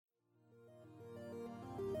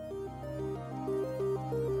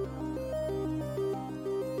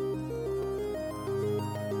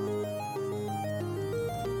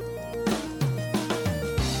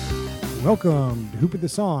Welcome to Who Put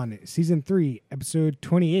This On, Season 3, Episode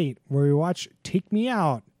 28, where we watch Take Me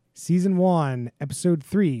Out, Season 1, Episode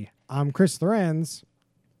 3. I'm Chris Lorenz.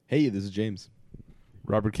 Hey, this is James.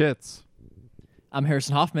 Robert Kitts. I'm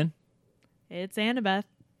Harrison Hoffman. It's Annabeth.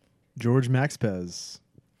 George Maxpez.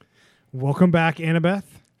 Welcome back, Annabeth.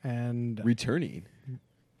 And Returning.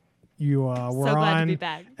 you were So glad to on be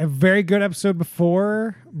back. a very good episode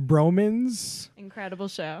before, Bromans. Incredible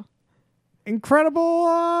show. Incredible.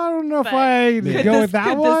 I don't know if But I go with that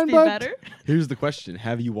Could one, this be but better? Here's the question.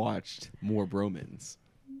 Have you watched more Bromans?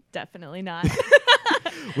 Definitely not.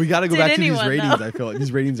 We got to go Did back to these anyone, ratings. though? I feel like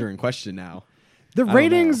these ratings are in question now. the don't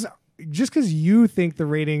ratings, just because you think the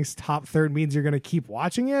ratings top third means you're going to keep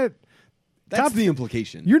watching it, That's Top- the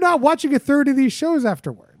implication. you're not watching a third of these shows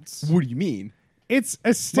afterwards. What do you mean? It's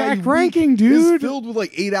a stack My ranking, week dude. is filled with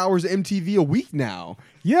like 8 hours of MTV a week now.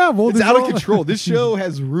 Yeah, well, It's there's out of all- control. This show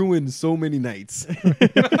has ruined so many nights.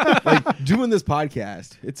 Like doing this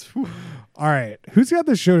podcast, it's whew. All right, who's got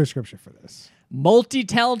the show description for this?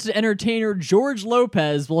 Multi-talented entertainer George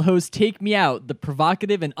Lopez will host Take Me Out, the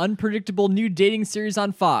provocative and unpredictable new dating series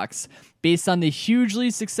on Fox. Based on the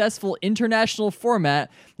hugely successful international format,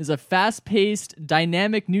 is a fast-paced,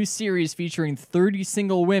 dynamic new series featuring 30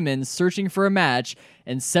 single women searching for a match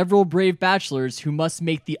and several brave bachelors who must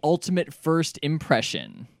make the ultimate first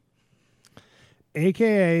impression.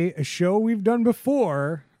 AKA a show we've done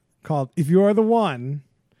before called If You Are the One,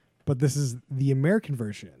 but this is the American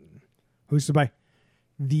version, hosted by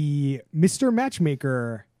the Mr.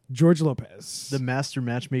 Matchmaker, George Lopez. The master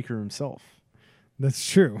matchmaker himself. That's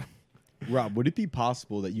true. Rob, would it be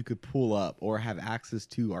possible that you could pull up or have access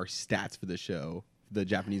to our stats for the show, the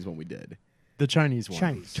Japanese one we did? The Chinese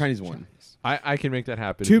one. Chinese one. I can make that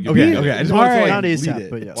happen. To if you be- give me Okay, a okay. I minute. just want All to right. Not lead ASAP, it.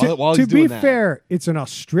 but yes. While To he's be doing that. fair, it's an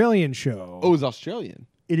Australian show. Oh, it's Australian.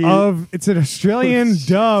 It is. It's an Australian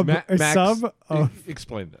dub, a Max, sub of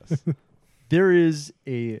explain this. There is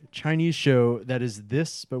a Chinese show that is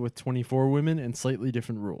this, but with 24 women and slightly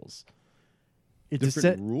different rules. It's a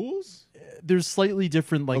Different set. rules? There's slightly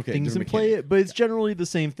different Okay, things in different play, mechanic. but it's generally the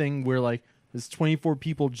same thing where there's 24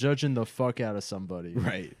 people judging the fuck out of somebody.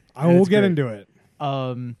 Right. I will it's get great. into it.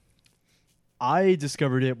 I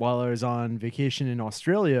discovered it while I was on vacation in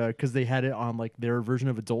Australia because they had it on their version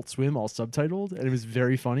of Adult Swim, all subtitled, and it was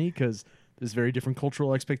very funny because there's very different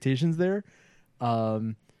cultural expectations there.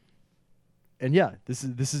 And yeah, this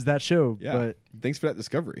is that show. Yeah. But Thanks for that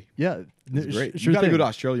discovery. yeah, It's great. Sure You got to thing. go to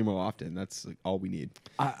Australia more often. That's all we need.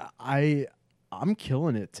 I'm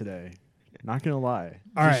killing it today. Not gonna lie,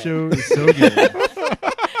 All this right. show is so good.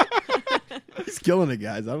 He's killing it,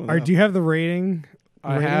 guys. I don't know. All right, do you have the rating?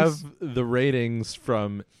 I ratings? have the ratings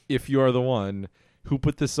from If You Are the One, Who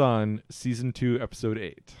Put This On, Season 2, Episode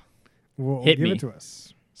 8. We'll Hit give me. it to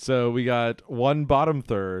us. So we got one bottom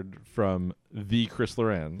third from the Chris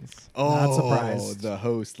Lorenz. Not surprised. The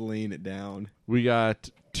host laying it down. We got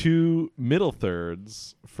two middle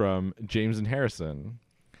thirds from James and Harrison.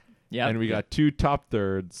 Yeah, And we got two top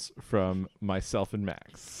thirds from myself and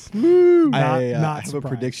Max. Not I have surprised. a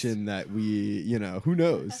prediction that we, who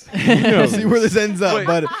knows? We'll see where this ends up. Wait.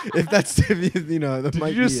 But if that's, that might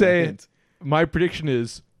Did you just be a say hint. my prediction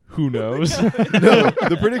is who knows? No,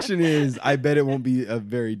 the prediction is I bet it won't be a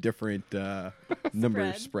very different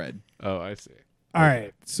number spread. Oh, I see. All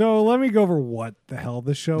right, so let me go over what the hell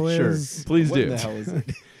the show Sure. is. Please What do. the hell is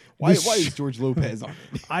it? Why is George Lopez on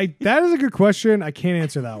it? That is a good question. I can't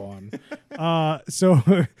answer that one.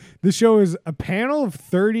 So the show is a panel of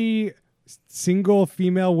 30 single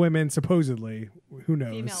female women, supposedly. Who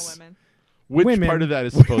knows? Female women. Which Women. part of that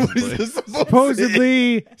is What supposedly? is this supposed to say?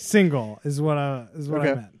 Supposedly single is what I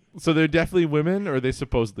Okay. meant. So they're definitely women, or are they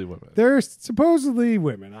supposedly women? They're supposedly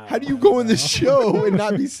women. How do you go in this show and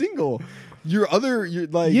not be single? You're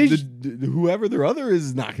like You whoever their other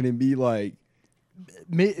is not going to be like.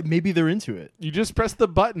 Maybe they're into it. You just press the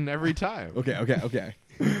button every time. Okay.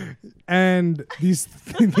 And these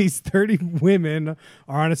 30 women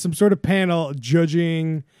are on some sort of panel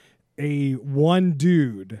judging a one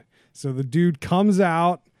dude. So the dude comes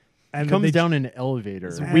out and then Comes they down an elevator.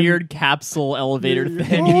 And- weird capsule elevator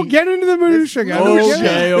thing. We'll get into the minutia,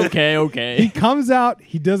 guys. Okay. He comes out,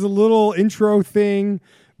 he does a little intro thing,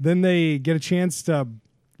 then they get a chance to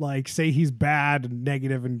say he's bad and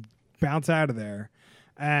negative and bounce out of there.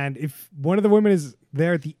 And if one of the women is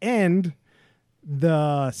there at the end,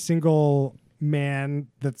 the single man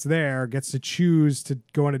that's there gets to choose to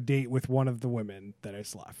go on a date with one of the women that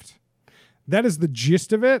is left. That is the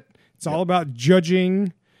gist of it. It's all about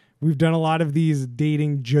judging. We've done a lot of these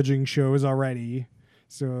dating judging shows already.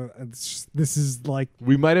 So this is like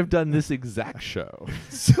We might have done this exact show.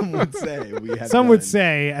 Some would say we have. some would done.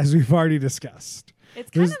 say, as we've already discussed. It's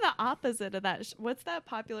kind There's- of the opposite of that. What's that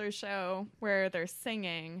popular show where they're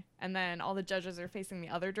singing and then all the judges are facing the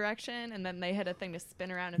other direction and then they hit a thing to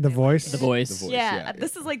spin around? If The they Voice? Like The it? Voice. The Voice. Yeah, yeah.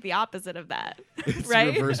 this is like the opposite of that, It's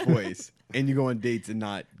right? reverse voice, and you go on dates and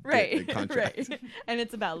not get Right, the contract. right, and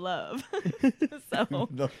it's about love. So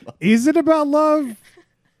No. Is it about love?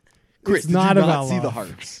 Chris, It's did not you about not see the love.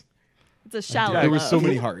 hearts? it's a shallow. There were love. so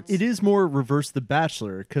many hearts. It is more reverse The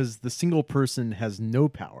Bachelor because the single person has no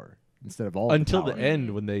power instead of all Until the the power.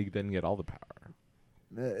 end when they then get all the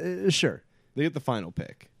power. Sure. They get the final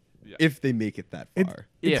pick Yeah. if they make it that It- far.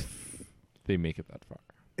 If they make it that far.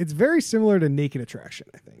 It's very similar to Naked Attraction,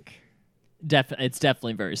 I think. It's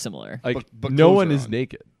definitely very similar. Like But no clothes one are is on.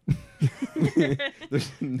 naked.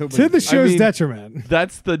 There's nobody. To the show's mean- detriment.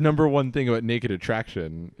 That's the number one thing about Naked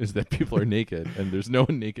Attraction is that people are naked and there's no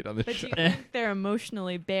one naked on the But show. do you think they're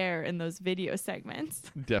emotionally bare in those video segments?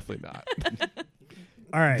 Definitely not.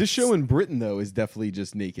 All right. This show in Britain though is definitely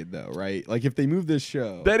just naked though, right? Like if they move this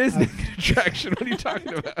show, That is Naked Attraction. What are you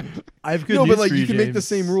talking about? I have good no, news but like for you can make the James.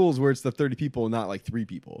 same rules where it's the 30 people, not like 3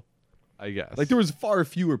 people. I guess. Like there was far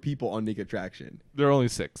fewer people on Naked Attraction. there are only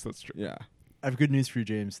 6. That's true. Yeah. I have good news for you,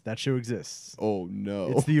 James. That show exists. Oh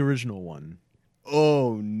no. It's the original one.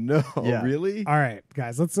 Oh no. Yeah. Really? All right,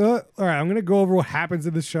 guys. Let's. All right, I'm gonna go over what happens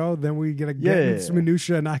in the show. Then we get Yeah, into yeah, some yeah.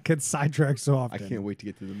 minutia and not get sidetracked so I often. can't wait to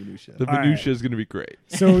get to the minutia. The All right. minutia is going to be great.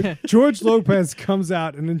 So George Lopez comes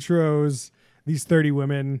out and intros these 30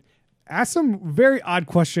 women, asks some very odd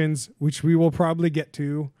questions, which we will probably get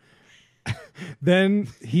to. Then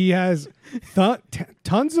he has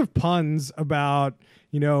tons of puns about,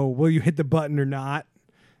 will you hit the button or not?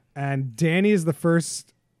 And Danny is the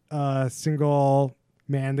first single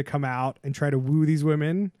man to come out and try to woo these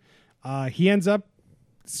women. He ends up,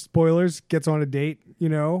 spoilers, gets on a date,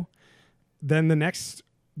 Then the next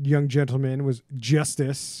young gentleman was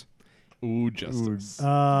Justice. Ooh, justice.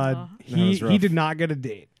 He was rough. did not get a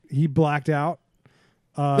date. He blacked out.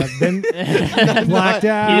 Then blacked He just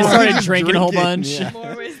out. started Just drinking a whole drinking, bunch. yeah.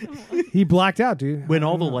 More ways than one. He blacked out, dude. When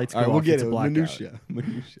all the lights go All right, we'll off, get it's it. a blackout.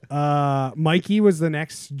 Minutia. Mikey was the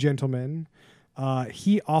next gentleman.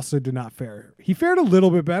 He also did not fare. He fared a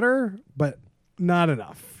little bit better, but not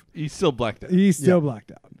enough. He's still blacked out. He still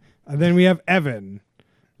blacked out. And then we have Evan,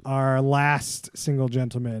 our last single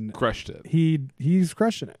gentleman. Crushed it. He's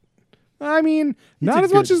crushing it. I mean, not did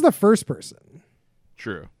as much good. as the first person.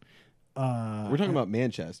 True. We're talking about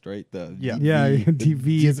Manchester, right? The Yeah. Yeah, the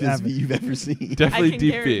DV is deepest Evan. V you've ever seen. I Definitely can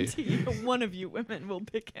deep guarantee V. you one of you women will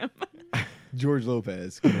pick him. George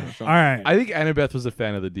Lopez. Come on, All right. I think Annabeth was a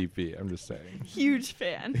fan of the deep V. I'm just saying. Huge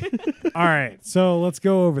fan. All right, so let's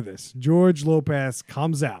go over this. George Lopez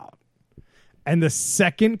comes out, and the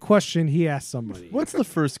second question he asks somebody, What's the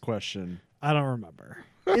first question? I don't remember.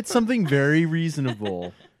 It's something very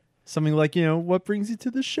reasonable. Something like, what brings you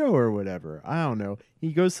to the show or whatever. I don't know.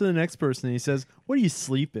 He goes to the next person and he says, what do you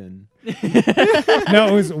sleep in? No,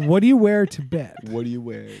 it was what do you wear to bed? What do you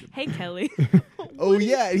wear? Hey, Kelly. Oh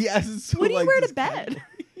yeah, he asks. it so, What do you like, wear to this- bed?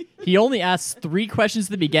 He only asks 3 questions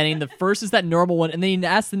at the beginning. The first is that normal one, and then he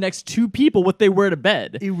asks the next 2 people what they wear to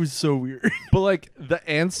bed. It was so weird. But like the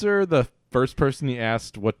answer, the first person he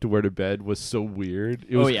asked what to wear to bed was so weird.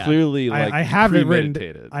 It Oh, was yeah. clearly like I have it written.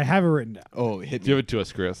 premeditated. I have it written down. Oh, hit Give me. it to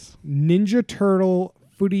us, Chris. Ninja Turtle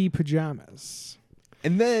footy pajamas.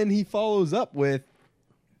 And then he follows up with,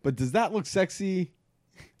 "But does that look sexy?"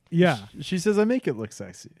 Yeah, She says, I make it look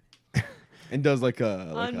sexy. And does like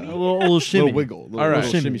a On me. A little shimmy. little wiggle, little, All right.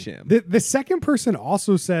 little shimmy sham. the second person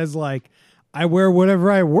also says like, I wear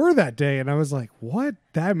whatever I wore that day, and I was like, what?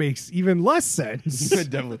 That makes even less sense.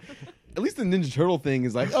 Definitely. At least the Ninja Turtle thing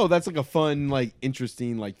is like, oh, that's like a fun, like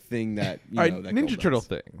interesting, like thing that you All know. right, that Ninja girl Turtle does.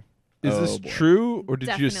 thing. Is Oh, this boy. true, or did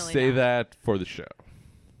you just Definitely say not. that for the show?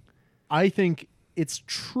 I think it's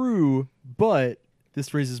true, but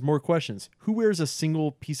this raises more questions. Who wears a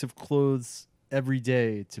single piece of clothes every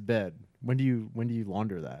day to bed? When do you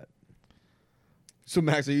launder that? So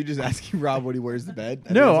Max, are you just asking Rob what he wears to bed? I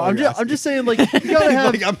think No, that's all I'm you're just I'm asking. just saying like you gotta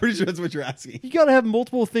have Like, I'm pretty sure that's what you're asking. you gotta have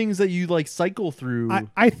multiple things that you like cycle through.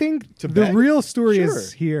 I think To the bed? real story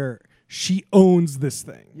is Sure. here. She owns this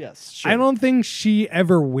thing. yes, sure. I don't think she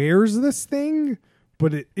ever wears this thing,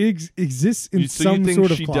 but it exists in So some you think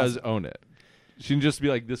sort of she closet. does own it? She can just be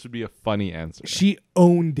like, this would be a funny answer. She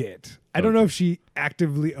owned it. I don't know if she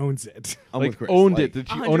actively owns it. I'm like with Chris. owned Like, it. Did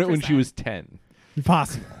she own it when she 100%. was 10?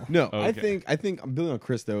 Possible. No, Okay. I think I'm building on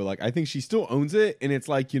Chris though. Like I think she still owns it, and it's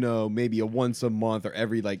like maybe a once a month or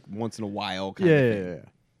every like once in a while kind yeah, of yeah, thing. yeah, yeah.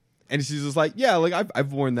 And she's just like, yeah, like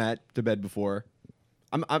I've worn that to bed before.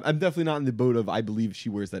 I'm definitely not in the boat of I believe she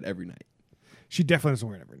wears that every night. She definitely doesn't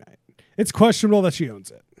wear it every night. It's questionable that she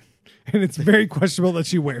owns it, and it's very questionable that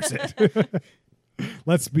she wears it.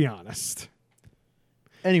 Let's be honest.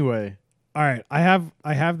 Anyway, All right, I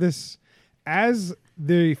have this. As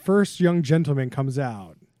the first young gentleman comes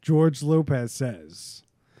out, George Lopez says,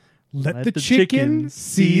 "Let the chicken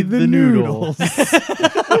see the noodles."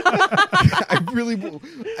 I really.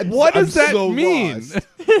 What does that so mean? lost.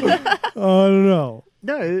 I don't know.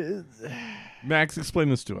 no, Max, explain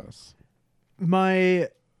this to us. my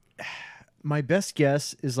best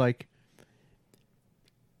guess is like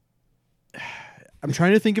I'm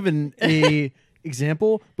trying to think of a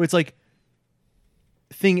example, but it's like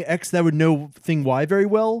thing X that would know thing Y very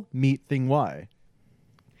well meet thing Y.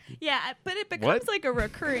 Yeah, but it becomes What? like a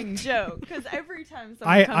recurring joke because every time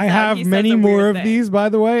someone comes I out, have he says many a more weird of thing. these, by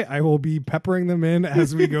the way. I will be peppering them in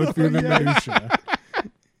as we go through the minutia.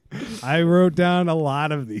 I wrote down a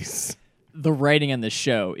lot of these. The writing on the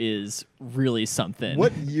show is really something.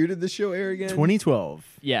 What year did the show air again? 2012,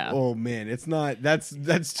 Yeah. Oh man, it's not.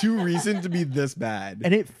 That's too recent to be this bad.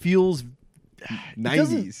 and it feels it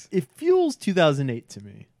doesn't- 90s. It feels 2008 to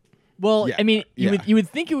me. Well, Yeah, I mean, yeah. you would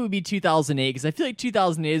think it would be 2008 because I feel like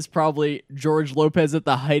 2008 is probably George Lopez at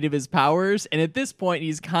the height of his powers, and at this point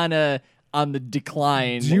he's kind of on the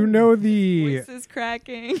decline. Do you know the Voice is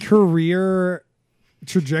cracking. career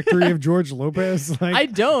trajectory of George Lopez? Like, I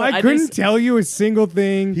don't. I I couldn't just- tell you a single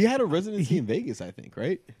thing. He had a residency in Vegas, I think,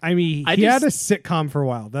 right? I mean, I he had a just- sitcom for a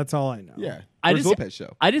while. That's all I know. Yeah. I George just- Lopez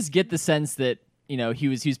show. I just get the sense that he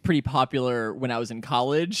was pretty popular when I was in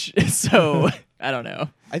college, so I don't know.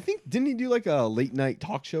 I think didn't he do like a late night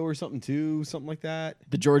talk show or something too, something like that?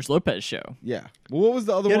 The George Lopez show. Yeah. Well, what was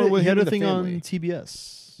the other He had one a, with he had him a and the thing family? on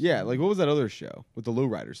TBS. Yeah, like what was that other show with the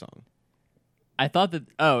Lowrider song? I thought that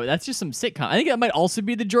that's just some sitcom. I think that might also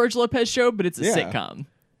be the George Lopez show, but it's a Yeah. sitcom.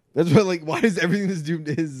 That's what like why does everything this dude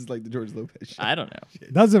is like the George Lopez show? I don't know.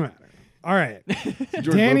 Doesn't matter. All right.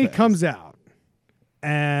 George Danny Lopez. comes out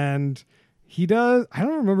and he does. I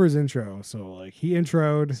don't remember his intro. So, like, he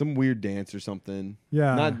introed. Some weird dance or something.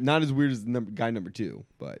 Yeah. Not as weird as guy number 2,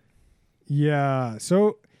 but Yeah.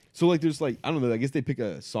 So like there's like I don't know, I guess they pick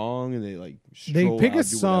a song and they like they stroll pick out, a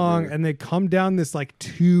do song whatever. and they come down this, like,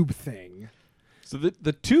 tube thing. So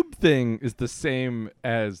the tube thing is the same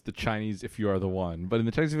as the Chinese "If You Are the One," but in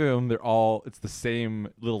the Chinese film, it's the same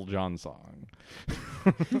Little John song.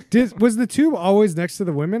 Was the tube always next to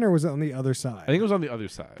the women, or was it on the other side? I think it was on the other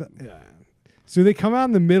side. Yeah. So they come out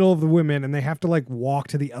in the middle of the women, and they have to, like, walk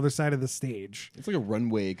to the other side of the stage. It's like a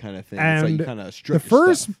runway kind of thing. It's like And you kind of strip the your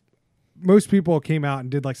first, stuff. most people came out and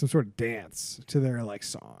did, like, some sort of dance to their, like,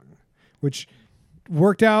 song, which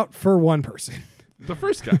worked out for one person. The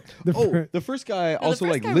first guy. The first guy No, also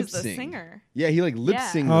the first like guy lip was the sync. singer. Yeah, he like lip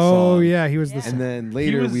Yeah. synced the Oh song. yeah, he was Yeah. the. And then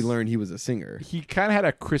later was- we learned he was a singer. He kind of had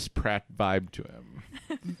a Chris Pratt vibe to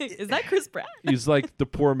him. Is that Chris Pratt? He's like the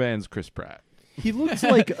poor man's Chris Pratt. He looks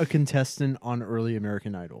like a contestant on early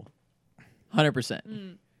American Idol.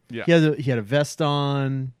 100%. Yeah. He had a vest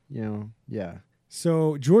on, yeah.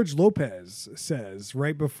 So George Lopez says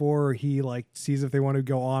right before he like sees if they want to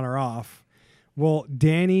go on or off, will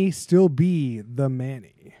Danny still be the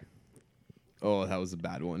Manny? Oh, that was a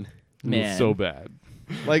bad one. It Man. was so bad.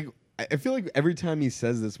 Like I feel like every time he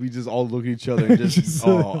says this, we just all look at each other and just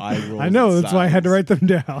I know that's why I had to write them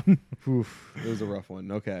down. Oof, it was a rough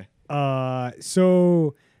one. Okay.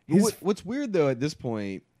 So But his what's weird though at this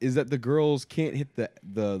point is that the girls can't hit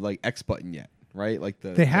the like X button yet, right? Like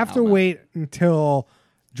they have to wait until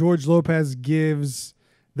George Lopez gives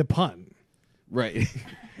the pun. Right.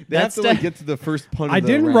 they That's have to like de- get to the first pun. I of the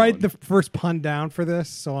didn't write round. the first pun down for this,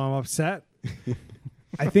 so I'm upset.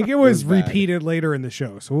 I think it was bad. repeated later in the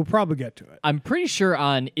show, so we'll probably get to it. I'm pretty sure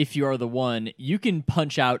on If You Are the One, you can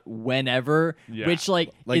punch out whenever, Yeah. which like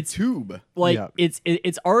it's Tube. like Yeah.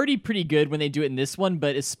 it's already pretty good when they do it in this one,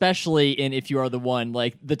 but especially in If You Are the One,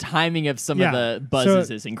 like the timing of some of the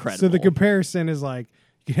buzzes is incredible. So the comparison is like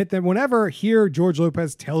you can hit them whenever. Here, George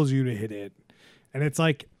Lopez tells you to hit it, and it's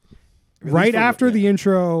like right for- after yeah. the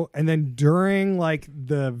intro, and then during like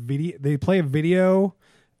the video, they play a video,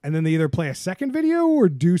 and then they either play a second video or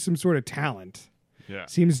do some sort of talent. Yeah.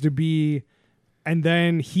 Seems to be, and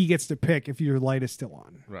then he gets to pick if your light is still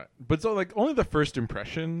on. Right. But so like only the first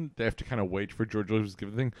impression, they have to kind of wait for George Lopez to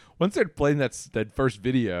give the thing. Once they're playing that first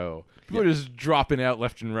video, people are just dropping out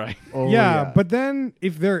left and right. Oh, yeah, but then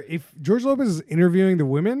if George Lopez is interviewing the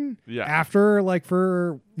women Yeah. after like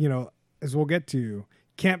for as we'll get to,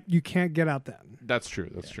 you can't get out then. That's true.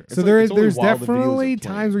 That's true. So like- it's only there's while the videos are definitely playing.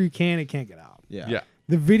 times where you can and can't get out. Yeah. Yeah.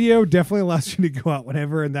 The video definitely allows you to go out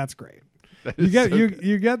whenever, and that's great. That You is get so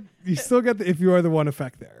good. you still get the If You Are the One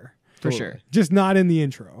effect there, For Totally. sure. just not in the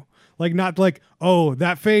intro. Like not like, oh,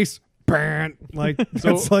 that face, bam. Like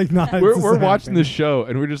that's like not. We're it's watching happening. the show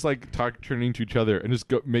and we're just like turning to each other and just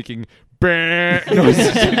making bah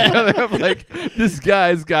noises to each other. I'm like, this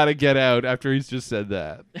guy's got to get out after he's just said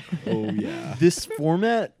that. Oh yeah. This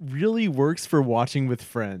format really works for watching with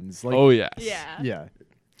friends. Like, Oh yes. Yeah. yeah.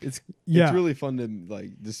 It's Yeah. it's really fun to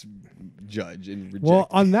like just judge and reject. Well,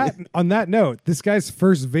 on that note, this guy's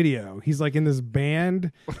first video, he's like in this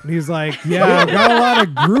band, and he's like, yeah, I've got a lot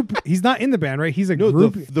of group. He's not in the band, right? He's a no,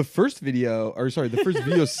 group. the first video, or sorry, the first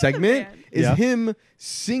video segment is Yeah. him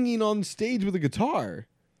singing on stage with a guitar.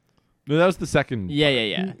 No, that was the second.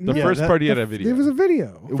 Yeah. The Yeah, first that- part he had a video. It was a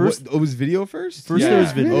video. It was video first. First Yeah. there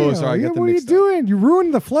was video. Oh, sorry, I Yeah, got them what are you mixed up. doing? You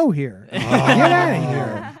ruined the flow here. Get out of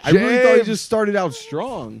here. I really thought he James. just started out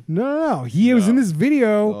strong. No. He was in this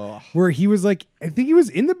video Oh. where he was like, I think he was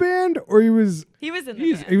in the band, or he was He was in the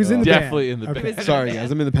He's- band. he was in the Definitely in band. the Okay. band. Sorry, guys,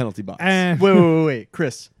 I'm in the penalty box. And Wait,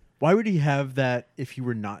 Chris. Why would he have that if he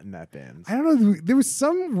were not in that band? I don't know. There was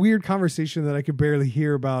some weird conversation that I could barely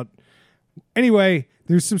hear about. Anyway,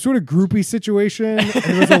 there's some sort of groupie situation. And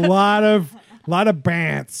there was a lot of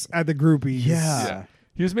bants at the groupies. Yeah.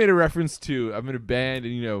 He was made a reference to I'm in a band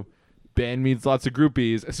and band means lots of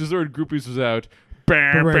groupies. As soon as the word groupies was out,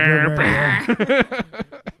 bah, bah, bah.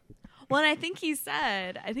 Well, and I think he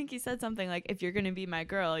said something like, "If you're gonna be my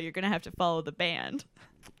girl, you're gonna have to follow the band."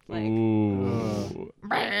 Like, Ooh.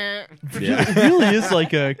 It really is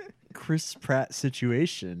like a Chris Pratt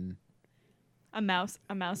situation. a mouse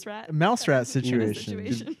rat. A mouse rat Sort of situation.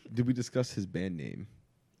 situation. Did we discuss his band name?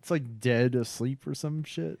 It's like dead asleep or some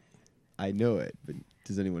shit. I know it, but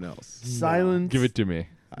does anyone else? Silence. Give it to me.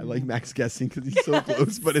 I like Max guessing because he's so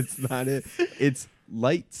close, but it's not it. It's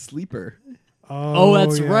Light Sleeper. Oh,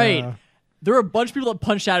 that's yeah. right. There were a bunch of people that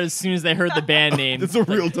punched out as soon as they heard the band name. That's a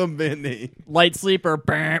real dumb band name. Light Sleeper.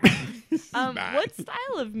 bam. What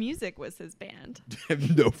style of music was his band? I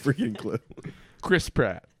have no freaking clue. Chris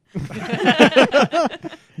Pratt.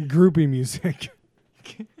 Groupie music.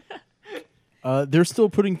 They're still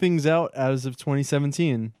putting things out as of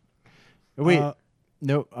 2017. Oh, wait.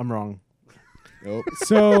 Nope, I'm wrong. Nope.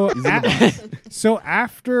 So, He's in the box. so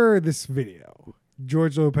after this video,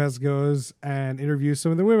 George Lopez goes and interviews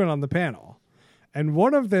some of the women on the panel, and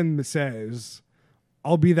one of them says,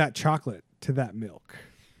 "I'll be that chocolate to that milk."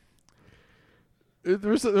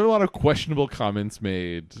 There were a lot of questionable comments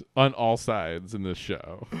made on all sides in this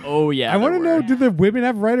show. Oh yeah. I want to there know: were. do the women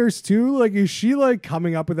have writers too? Like, is she like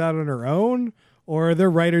coming up with that on her own, or are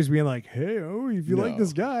there writers being like, "Hey, if you like No.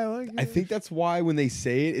 this guy, like." I think that's why when they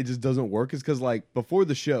say it, it just doesn't work. Is because like before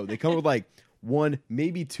the show, they come up with like one,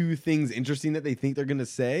 maybe two things interesting that they think they're gonna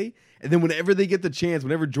say, and then whenever they get the chance,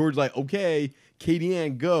 whenever George like, okay, Katie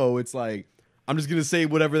Ann, go, it's like I'm just gonna say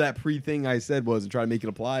whatever that thing I said was and try to make it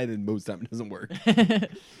apply, and most time it doesn't work.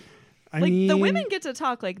 I Like mean, the women get to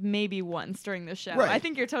talk like maybe once during the show. Right. I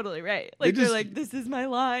think you're totally right. They Like they're just- like, "This is my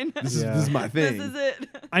line. This is Yeah. this is my thing. This is it."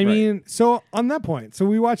 I Right. mean, so on that point, so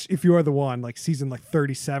we watched If You Are the One, like season like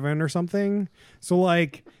 37 or something. So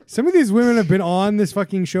like some of these women have been on this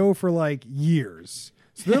fucking show for like years.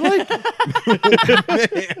 So they're like,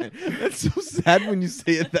 Man, that's so sad when you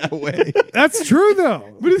say it that way. that's true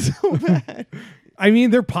though. But it's so bad. I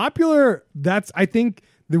mean, they're popular. I think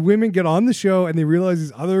the women get on the show and they realize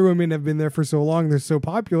these other women have been there for so long. They're so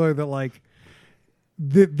popular that like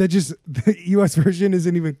the U.S. version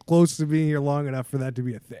isn't even close to being here long enough for that to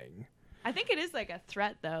be a thing. I think it is like a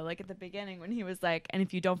threat though. Like at the beginning when he was like, "And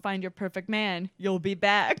if you don't find your perfect man, you'll be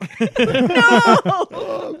back." No.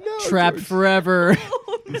 Oh, no, Trapped George. forever.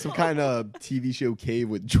 Some kind of TV show cave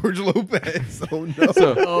with George Lopez. Oh no.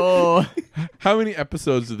 So, Oh. how many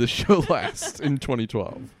episodes did this show last in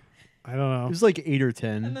 2012? I don't know. It was like 8 or And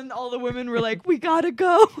 10. then all the women were like, "We gotta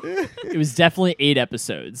go." It was definitely 8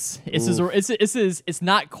 episodes. It's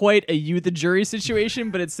not quite a you the jury situation,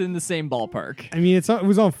 but it's in the same ballpark. I mean, it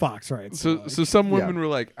was on Fox, right? So like- some women were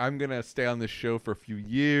like, I'm going to stay on this show for a few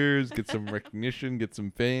years, get some recognition, get some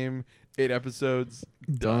fame. 8 episodes.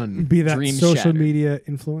 Done. be that Dream social shattered. media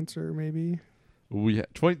influencer, maybe.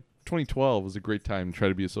 2012 was a great time to try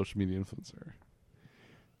to be a social media influencer.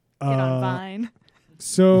 Get on Vine.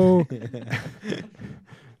 So,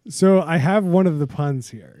 so I have one of the puns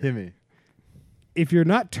here. Hit me. If you're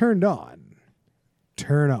not turned on,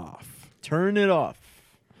 turn off. Turn it off.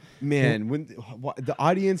 Man, when the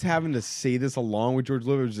audience having to say this along with George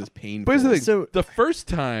Lopez was just painful. But here's the thing. So- The first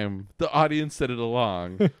time the audience said it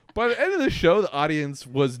along, by the end of the show, the audience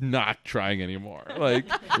was not trying anymore. Like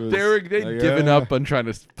they'd given up on trying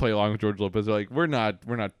to play along with George Lopez. They're like, we're not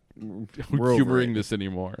We're over humoring it. this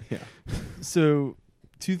anymore. Yeah. So,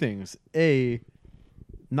 two things. A,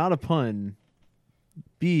 not a pun.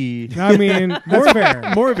 B, I mean, that's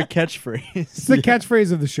fair. more of a catchphrase. It's the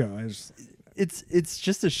catchphrase of the show. It's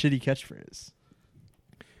just a shitty catchphrase.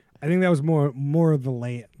 I think that was more of the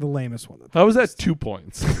lamest one. How was that 2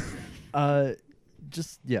 points?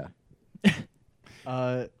 Just yeah.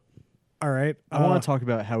 All right. I want to talk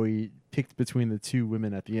about how he picked between the two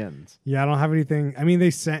women at the end. Yeah, I don't have anything. I mean,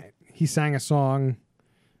 he sang a song.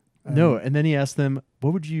 No, and then he asked them,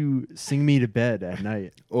 "What would you sing me to bed at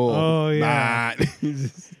night?" Oh, yeah.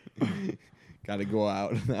 Got to go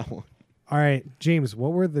out on that one. All right, James,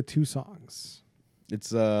 what were the two songs?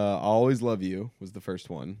 It's I'll Always Love You was the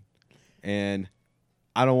first one. And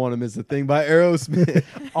I Don't Want to Miss a Thing by Aerosmith.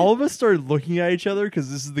 All of us started looking at each other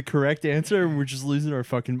because this is the correct answer, and we're just losing our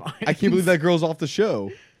fucking minds. I can't believe that girl's off the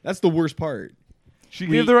show. That's the worst part. She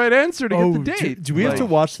gave the right answer to Oh, get the date. do we have to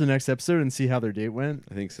watch the next episode and see how their date went?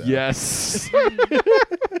 I think so. Yes.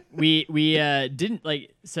 We didn't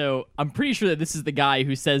like. So I'm pretty sure that this is the guy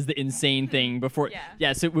who says the insane thing before.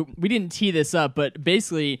 Yeah. So we didn't tee this up, but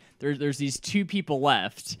basically there's these two people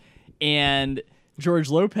left, and George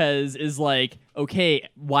Lopez is like, okay,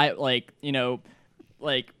 why,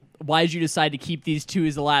 why did you decide to keep these two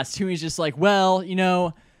as the last two? He's just like, well,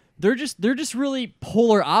 they're just really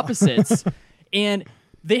polar opposites, and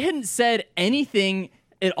they hadn't said anything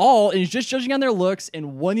at all, and he's just judging on their looks.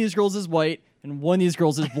 And one of these girls is white, and one of these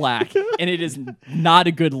girls is black, and it is not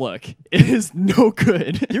a good look. It is no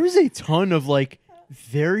good. There was a ton of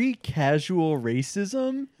very casual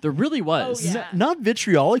racism. There really was. Oh, yeah. Not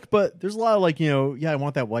vitriolic, but there's a lot of I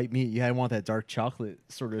want that white meat. Yeah, I want that dark chocolate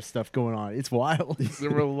sort of stuff going on. It's wild. There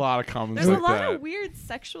were a lot of comments There's like a lot that. of weird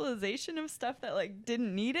sexualization of stuff that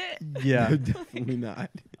didn't need it. Yeah. Definitely not.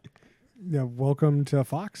 Yeah, welcome to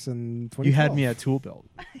Fox and 2012. You had me at tool belt.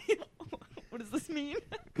 What does this mean?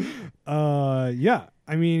 Yeah.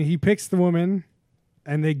 I mean, he picks the woman,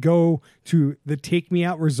 and they go to the Take Me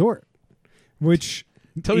Out Resort, which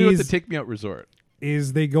Tell me about the Take Me Out Resort.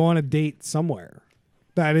 is they go on a date somewhere.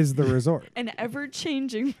 That is the resort. An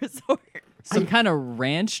ever-changing resort. Some kind of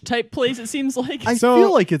ranch type place, it seems like. I So-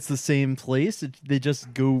 feel like it's the same place. They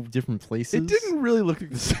just go different places. It didn't really look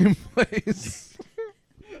like the same place.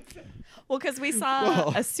 Well, because we saw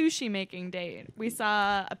a sushi making date. We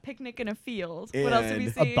saw a picnic in a field. What else did we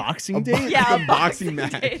And see? A boxing date? Yeah, a boxing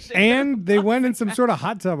match. date. And they went in some sort of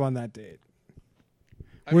hot tub on that date.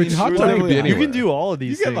 Which hot tub could be You anywhere. You can do all of You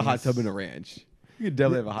these can things. have a hot tub in a ranch. You could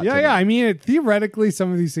definitely have a hot Yeah, tub. yeah. I mean, theoretically,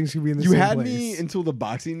 some of these things could be in the You same had place. me until the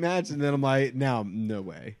boxing match, and then I'm like, now, no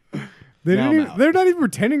way. They Now didn't I'm even, out. they're not even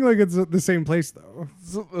pretending like it's the same place, though.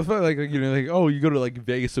 So, oh, you go to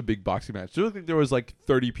Vegas, a big boxing match. It looked like there was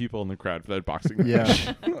 30 people in the crowd for that boxing Yeah.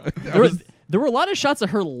 match. There were a lot of shots of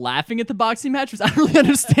her laughing at the boxing match, which I don't really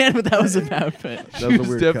understand what that was about. But That She was a was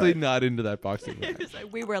weird definitely cut. not into that boxing match. It was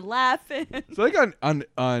like, we were laughing. So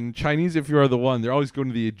on Chinese, If You Are the One, they're always going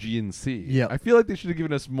to the Aegean Sea. Yep. I feel like they should have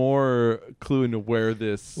given us more clue into where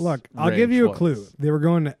this. Look, I'll give ranch you a was. clue. They were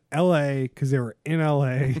going to L.A. because they were in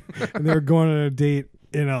L.A. and they were going on a date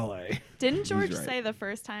in L.A. Didn't George right. say the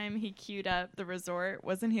first time he queued up the resort,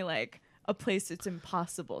 wasn't he like, a place it's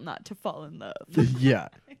impossible not to fall in love? Yeah.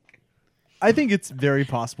 I think it's very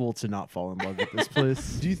possible to not fall in love with this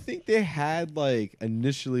place. Do you think they had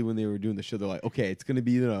initially when they were doing the show, they're like, okay, it's gonna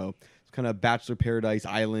be kind of Bachelor Paradise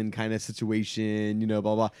Island kind of situation, blah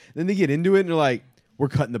blah. Then they get into it and they're like, we're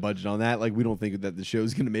cutting the budget on that. We don't think that the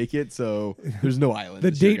show's gonna make it, so there's no island. The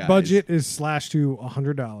this year, date guys. budget is slashed to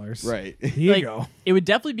 $100. Right. Here you go. it would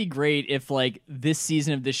definitely be great if this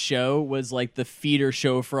season of this show was the feeder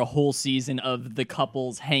show for a whole season of the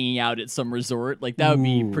couples hanging out at some resort. That would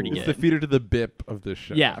be pretty It's good. the feeder to the BIP of this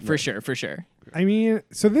show. Yeah, for sure, for sure. I mean,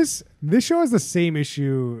 so this show has the same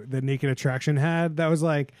issue that Naked Attraction had. That was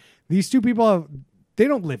these two people, they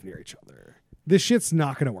don't live near each other. This shit's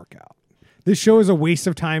not going to work out. This show is a waste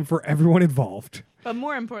of time for everyone involved. But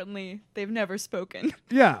more importantly, they've never spoken.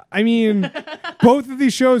 Yeah, I mean, both of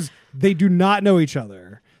these shows, they do not know each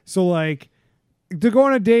other. So to go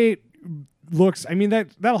on a date looks, I mean,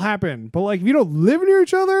 that'll happen. But if you don't live near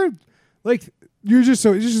each other, it's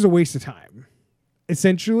just a waste of time.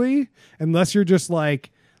 Essentially, unless you're just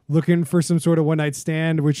looking for some sort of one night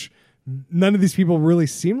stand, which none of these people really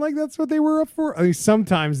seem like that's what they were up for. I mean,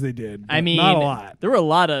 sometimes they did. I but mean, not a lot. there were a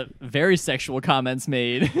lot of very sexual comments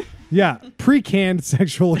made. Yeah, pre-canned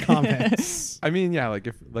sexual comments. I mean, yeah,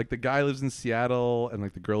 if the guy lives in Seattle and the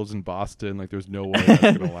girl lives in Boston, there's no way that's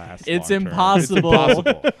gonna last. It's long-term. impossible.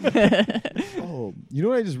 It's impossible. Oh, you know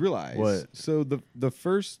what I just realized? What? So the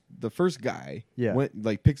first guy Yeah.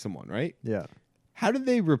 went picked someone, right? Yeah. How did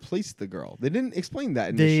they replace the girl? They didn't explain that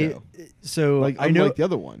in They the show. so Like I know the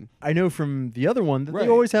other one. I know from the other one that Right. they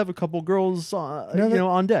always have a couple girls, No,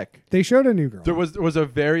 on deck. They showed a new girl. There was a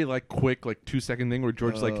very like quick like 2-second thing where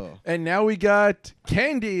George's like, Oh. and now we got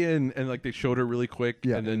Candy and like they showed her really quick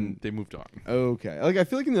Yeah. and then they moved on. Okay. Like I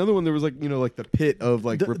feel like in the other one there was like like the pit of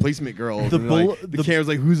like The- replacement girls. the and bull- like, the the- camera's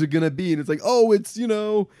like, who's it gonna be? And it's like, oh, it's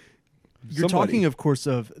You're somebody. talking, of course,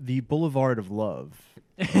 of the Boulevard of Love.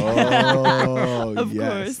 Oh, Of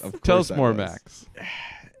yes. course. Of Tell course us more, I was. Max.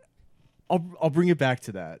 I'll bring it back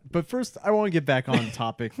to that, but first I want to get back on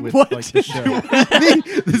topic with What? like the show.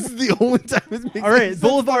 This is the only time it's making All right, sense.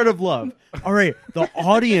 Boulevard of Love. All right, the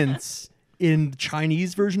audience in the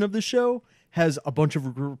Chinese version of the show has a bunch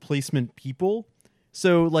of replacement people.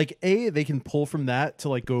 So like A, they can pull from that to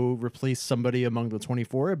like go replace somebody among the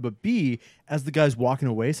 24, but B, as the guy's walking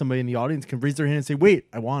away, somebody in the audience can raise their hand and say, "Wait,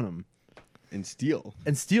 I want him." And steal.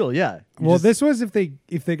 And steal, yeah. You well, just- this was if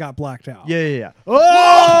they got blacked out. Yeah.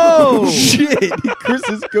 Oh Shit.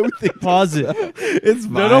 Chris's goat thing. Pause it. It's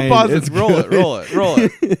fine. No, don't pause It's it. Roll it. good. Roll it. Roll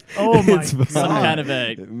it. Oh my It's god. Some kind of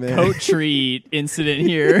a Man. coat treat incident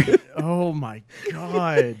here. Oh my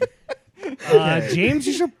god. James,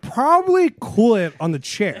 you should probably cool it on the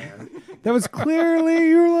chair. That was clearly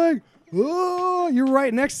you were like, oh, you're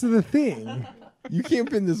right next to the thing. You can't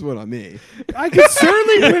pin this one on me. I could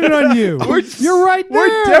certainly pin it on you. You're right there.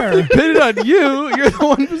 We're definitely pinning on you. You're the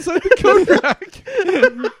one beside the coat rack.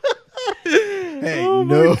 Hey, Oh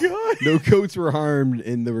my no, God. no coats were harmed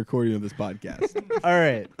in the recording of this podcast. All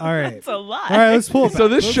right. All right. It's a lot. All right, let's pull it back. So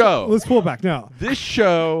this show, Let's pull it back. No. this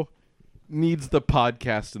show needs the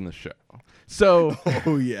podcast in the show. So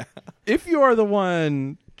Oh yeah. if you are the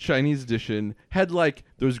one Chinese edition had like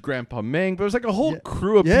there was Grandpa Meng, but it was like a whole Yeah.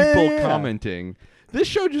 crew of Yeah, people yeah, yeah. commenting. This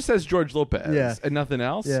show just says George Lopez Yeah. and nothing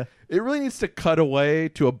else. Yeah. It really needs to cut away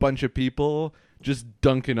to a bunch of people just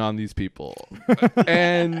dunking on these people.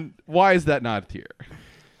 And why is that not here?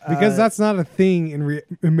 Because that's not a thing in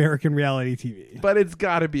American reality TV. But it's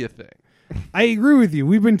got to be a thing. I agree with you.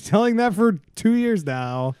 We've been telling that for 2 years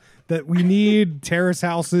now that we need Terrace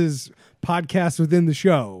House's podcast within the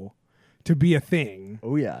show to be a thing.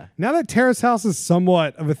 Oh yeah. Now that Terrace House is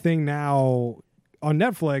somewhat of a thing now on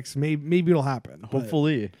Netflix, maybe it'll happen. but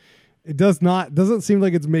Hopefully. it doesn't seem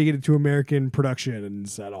like it's making it to American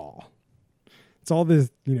productions at all. It's all this,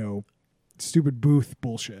 stupid booth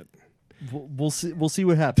bullshit. We'll see. We'll see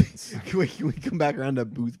what happens. Can we come back around to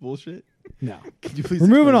booth bullshit? No. Could you please We're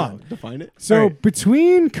moving explain on. that? Define it. So All right.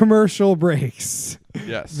 between commercial breaks,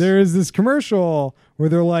 Yes. there is this commercial where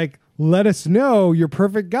they're like, let us know your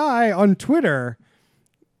perfect guy on Twitter.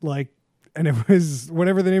 And it was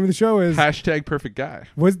whatever the name of the show is. Hashtag perfect guy.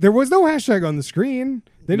 There was no hashtag on the screen.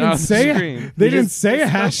 They Not didn't on the say screen. they They didn't just- say a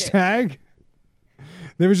they spoke it. hashtag.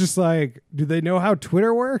 They was just like, do they know how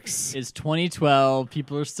Twitter works? It's 2012.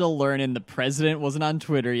 People are still learning. The president wasn't on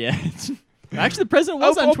Twitter yet. Actually, the president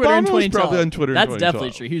was on Twitter in Obama was 2012. probably on Twitter in That's 2012.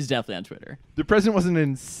 definitely true. He was definitely on Twitter. The president was an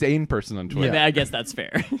insane person on Twitter. Yeah, I guess that's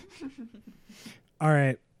fair. All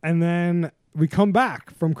right. And then we come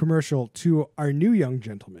back from commercial to our new young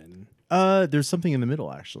gentleman. There's something in the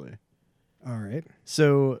middle actually. All right.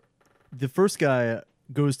 So the first guy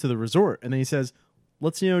goes to the resort and then he says,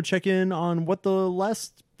 "Let's check in on what the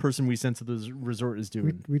last person we sent to the resort is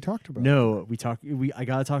doing." We talked about No, I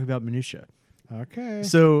gotta talk about minutia. Okay.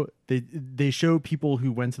 So they show people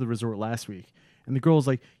who went to the resort last week, and the girl's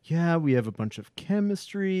like, "Yeah, we have a bunch of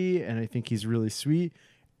chemistry, and I think he's really sweet,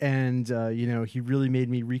 and he really made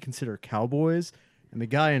me reconsider cowboys." And the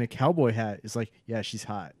guy in a cowboy hat is like, "Yeah, she's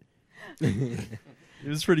hot." It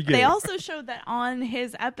was pretty good. They also showed that on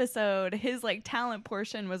his episode, his talent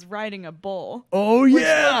portion was riding a bull. oh Which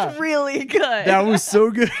yeah, looked really good. that was so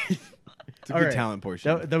good. It's a All good right. talent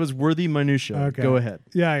portion. That was worthy minutia. Okay. Go ahead.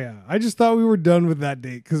 Yeah. I just thought we were done with that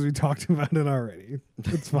date because we talked about it already.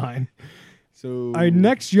 It's fine. So Our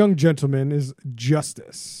next young gentleman is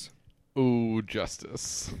Justice. Ooh,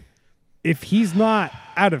 justice. If he's not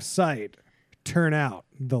out of sight, turn out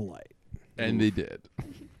the light. And they did.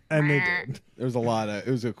 And they did. there was a lot of.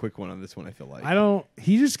 It was a quick one on this one. I feel like.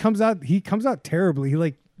 He just comes out terribly.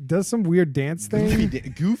 He does some weird dance Goofy,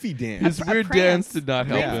 thing. goofy dance. His A weird prance. dance did not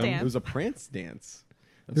help Prance him. dance. It was a prance dance.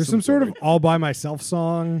 of There's some sort of all by myself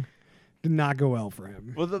song. Did not go well for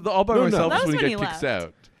him. Well, the all by No, no. myself That is was when he when got he kicked left.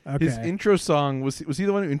 out. Okay. His intro song was he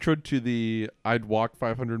the one who introed to the "I'd Walk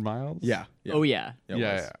 500 Miles"? Yeah. Oh yeah. it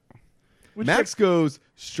yeah. was. yeah. Which Max goes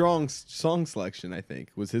strong song selection. I think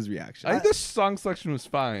was his reaction. I think the song selection was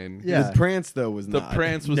fine. Yeah. His prance though was The not.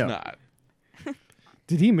 prance was No. not.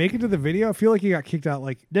 Did he make it to the video? I feel like he got kicked out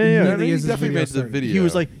Yeah, yeah, immediately he as his definitely made it to the started. video. He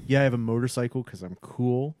was like, "Yeah, I have a motorcycle because I'm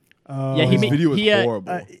cool." Yeah, His video was he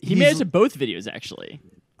horrible. he made it to both videos actually.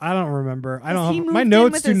 I don't remember. I He don't have moved my in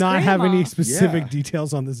notes with do his not have any grandma. specific Yeah.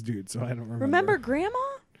 details on this dude, so I don't remember. Remember Grandma?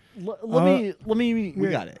 Let me we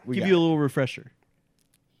got it. We give got you it. a little refresher.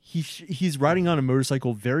 He's riding on a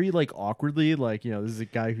motorcycle very like awkwardly, like, you know, this is a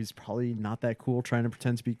guy who's probably not that cool, trying to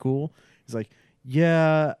pretend to be cool. He's like,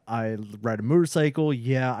 yeah, I ride a motorcycle.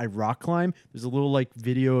 Yeah, I rock climb. There's a little like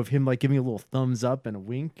video of him like giving a little thumbs up and a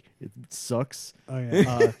wink. It sucks. Oh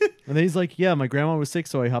yeah. And then he's like, yeah, my grandma was sick,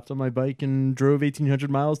 so I hopped on my bike and drove 1,800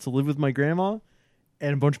 miles to live with my grandma.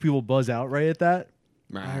 And a bunch of people buzz out right at that.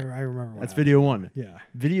 I remember. That's what video one. happened. Yeah.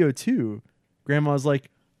 Video two, grandma's like,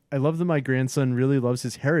 I love that my grandson really loves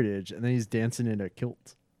his heritage, and then he's dancing in a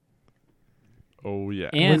kilt. Oh yeah.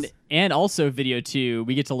 And also video 2,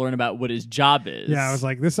 we get to learn about what his job is. Yeah, I was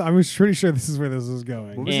like this. I was pretty sure this is where this was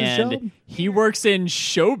going. What was his job? And he works in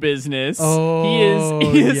show business. Oh,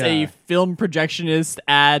 he is yeah. a film projectionist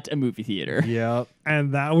at a movie theater. Yep.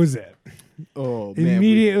 And that was it. Oh man,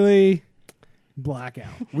 Immediately blackout.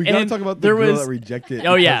 we gotta And talk about the there girl was- that rejected.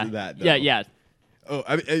 Oh because yeah. of that, though. Yeah. Oh,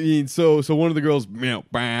 I mean, so one of the girls,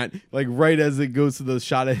 like right as it goes to the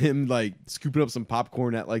shot of him like scooping up some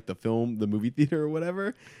popcorn at like the movie theater or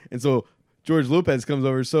whatever, and so George Lopez comes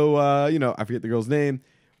over. So I forget the girl's name.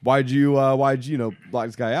 Why'd you block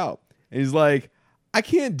this guy out? And he's like, I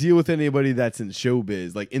can't deal with anybody that's in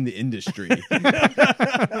showbiz, like in the industry.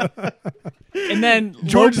 And then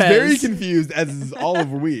George Lopez, is very confused, as is all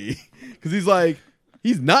of we, because he's like,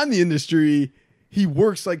 he's not in the industry. He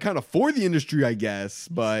works like kind of for the industry, I guess,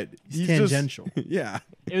 but he's tangential. Just, yeah.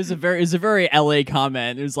 It was a very LA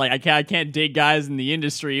comment. It was like I can't date guys in the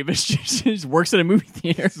industry, but she just works at a movie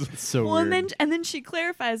theater. It's so Well, weird. and then she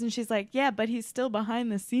clarifies and she's like, yeah, but he's still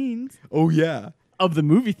behind the scenes. Oh yeah. Of the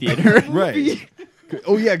movie theater. Right.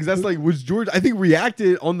 Oh yeah, because that's like which George I think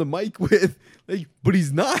reacted on the mic with like, but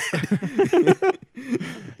he's not.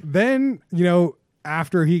 Then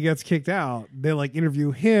after he gets kicked out, they like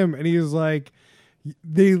interview him, and he was like,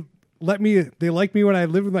 they like me when I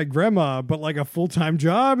lived with my grandma, but like a full-time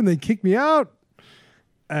job, and they kicked me out.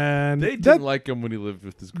 And They didn't like him when he lived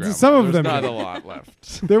with his grandma. Some of There's them not did. a lot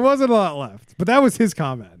left. there wasn't a lot left, but that was his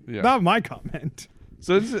comment, Yeah. not my comment.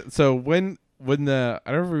 So when the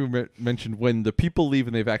I don't know if we mentioned when the people leave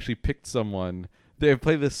and they've actually picked someone, they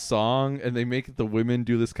play this song and they make the women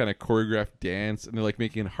do this kind of choreographed dance, and they're like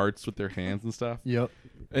making hearts with their hands and stuff. Yep.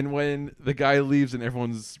 And when the guy leaves and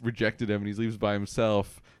everyone's rejected him and he leaves by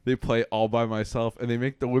himself, they play All By Myself, and they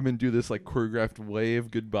make the women do this like choreographed wave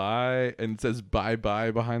goodbye, and it says bye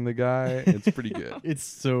bye behind the guy. It's pretty good. It's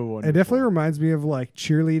so wonderful. It definitely reminds me of like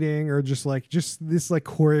cheerleading or just this like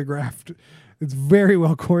choreographed. It's very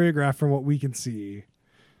well choreographed from what we can see.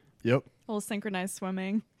 Yep. Whole synchronized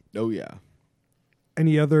swimming. Oh yeah.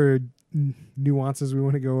 Any other nuances we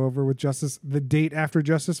want to go over with the date after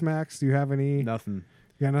Justice Max? Do you have any? Nothing.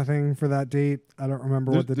 You got nothing for that date? I don't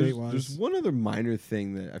remember what the date was. There's one other minor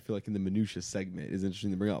thing that I feel like in the minutia segment is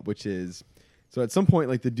interesting to bring up, which is so at some point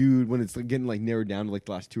like the dude when it's like getting like narrowed down to like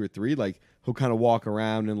the last 2 or 3, like he'll kind of walk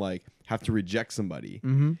around and like have to reject somebody.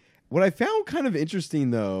 Mm-hmm. What I found kind of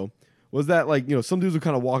interesting though was that like some dudes would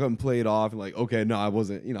kind of walk up and play it off and like, okay, no, I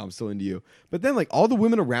wasn't, I'm still into you. But then like all the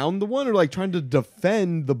women around the one are like trying to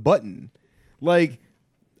defend the button. Like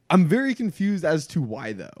I'm very confused as to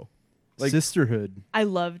why though. Like Sisterhood. I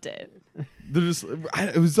loved it. they're just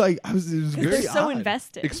it was very They're so odd.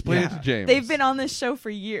 invested. Explain it Yeah. to James. They've been on this show for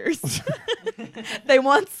years. They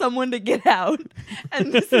want someone to get out,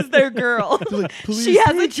 and this is their girl. like, "Please she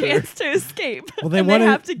has a take her." chance to escape. Well, they and want they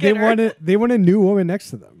have to get her. they want a new woman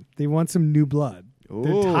next to them. They want some new blood.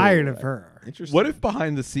 They're Oh, tired of her. Interesting. What if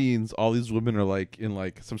behind the scenes all these women are like in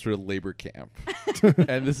like some sort of labor camp,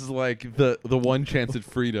 and this is like the one chance at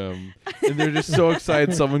freedom, and they're just so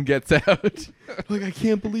excited someone gets out. like I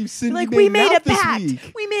can't believe Cindy Like, made we it made a out this pact.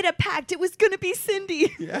 week. We made a pact. It was gonna be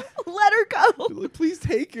Cindy. Yeah. Let her go. Like, please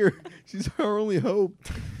take her. She's our only hope.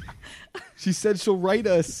 She said she'll write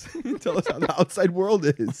us, tell us how the outside world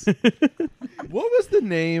is. What was the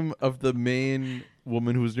name of the main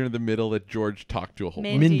woman who was near the middle that George talked to a whole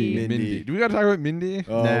bunch? Mindy. Mindy. Do we got to talk about Mindy?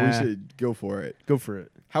 Oh, Nah. we should go for it. Go for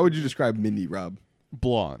it. How would you describe Mindy, Rob?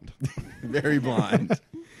 Blonde. Very blonde.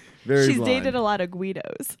 Very She's blonde. dated a lot of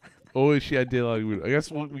Guidos. Oh, she had daylight. I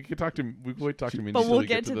guess we could talk to. We could wait to talk to Mindy. But till we'll we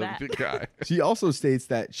get to the that. big guy. She also states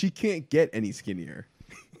that she can't get any skinnier.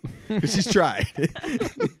 'Cause she's tried.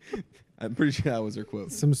 I'm pretty sure that was her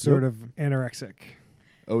quote. Some sort of anorexic.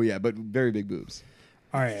 Oh yeah, but very big boobs.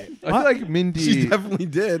 All right. I feel like Mindy. She definitely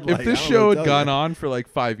did. If like, this I don't know show what had to tell gone you. on for like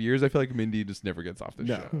 5 years, I feel like Mindy just never gets off the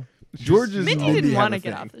No. show. George is Mindy only didn't have want a to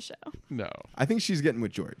get thing. off the show. No. I think she's getting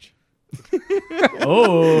with George.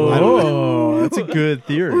 Oh, that's a good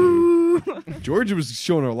theory. Georgia was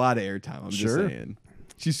showing her a lot of airtime. I'm just Sure. saying.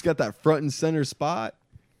 She's got that front and center spot.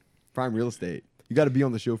 Prime real estate. You got to be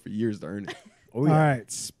on the show for years to earn it. Oh All yeah.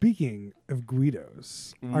 right. Speaking of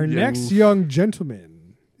Guidos, our yeah. next young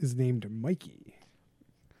gentleman is named Mikey.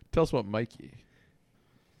 Tell us about Mikey.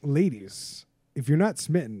 Ladies, if you're not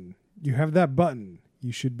smitten, you have that button.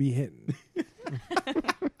 You should be hitting.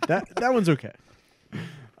 That one's okay.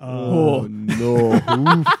 Oh, no.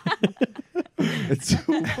 Oof. It's so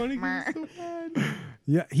funny. 'cause it's so bad.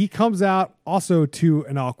 Yeah, he comes out also to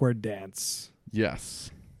an awkward dance. Yes.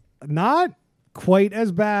 Not quite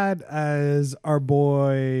as bad as our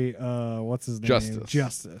boy, what's his name? Justice.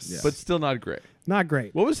 Justice. Yeah. But still not great. Not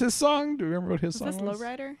great. What was his song? Do you remember what his Is song this was?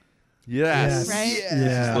 Lowrider? Yes. Right?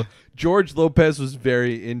 Yeah. George Lopez was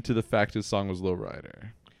very into the fact his song was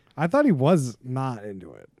Lowrider. I thought he was not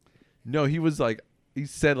into it. No, he was like, he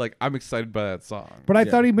said like, I'm excited by that song. But I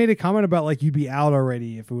Yeah. thought he made a comment about like you'd be out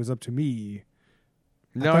already if it was up to me.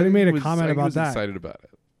 no, thought he think made a was- comment I think about he was that. excited about it.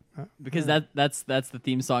 Because that's the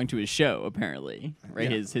theme song to his show, apparently.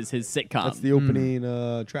 Right? Yeah. His sitcom. That's the opening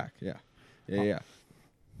track. Yeah. Yeah.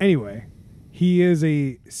 Anyway, he is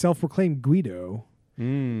a self-proclaimed Guido,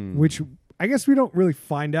 which I guess we don't really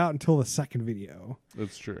find out until the second video.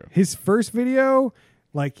 That's true. His first video,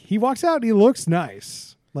 like he walks out and he looks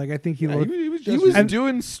nice. Like I think he Yeah, looked. he He was And-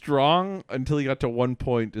 doing strong until he got to one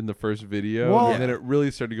point in the first video, Well- and then it really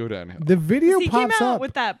started to go downhill. The video He came pops out up.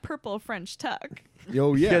 with that purple French tuck.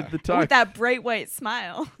 Yo, He yeah. had the talk. With that bright white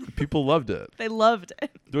smile. People loved it. They loved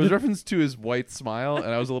it. There was reference to his white smile, and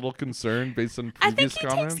I was a little concerned based on I think previous he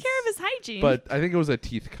comments. takes care of his hygiene. But I think it was a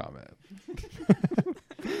teeth comment.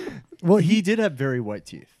 well, He did have very white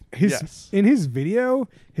teeth. his Yes. in his video,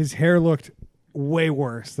 his hair looked way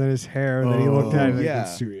worse than his hair that he looked at in yeah. the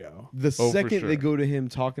studio. The for second they sure. go to him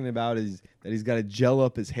talking about is that he's got to gel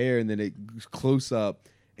up his hair, and then it goes close up,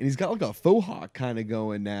 and he's got like a faux hawk kind of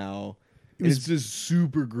going now. And it's just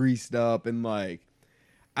super greased up, and like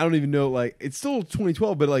I don't even know, like it's still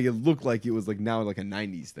 2012, but like it looked like it was like now like a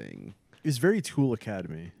 90s thing. It was very Tool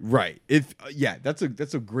Academy. Right. If yeah, that's a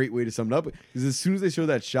great way to sum it up. Because as soon as they show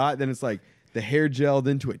that shot, then it's like the hair gelled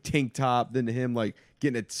into a tank top, then to him like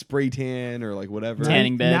getting a spray tan or like whatever.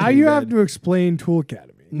 Tanning bed. Now you have to explain Tool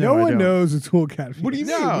Academy. No, No I one don't. knows what Tool Academy. What do you is.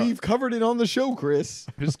 No. mean? We've covered it on the show, Chris.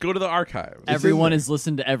 Just go to the archives. Everyone has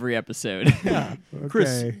listened to every episode.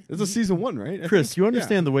 Chris, Okay. It's a season 1, right? I Chris, think? you Yeah.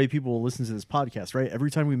 understand the way people listen to this podcast, right? Every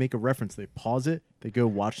time we make a reference, they pause it, they go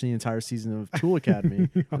watch the entire season of Tool Academy,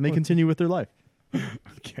 and they continue with their life.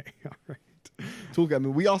 Okay, all right. Tool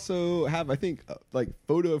Academy. We also have, I think, like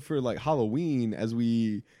photo for like Halloween as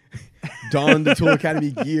we donned the Tool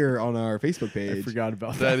Academy gear on our Facebook page. I forgot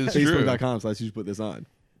about That that. is true. Facebook.com/you should put this on.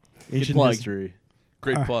 Ancient plug. history.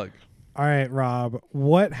 Great plug. All right, Rob.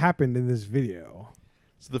 What happened in this video?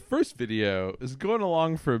 So the first video is going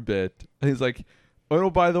along for a bit, and he's like, "Oh no,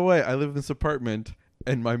 by the way, I live in this apartment,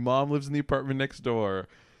 and my mom lives in the apartment next door."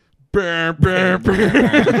 Brr, brr,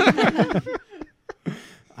 brr.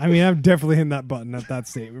 I mean, I'm definitely hitting that button at that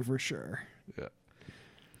statement for sure.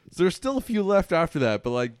 So there's still a few left after that, but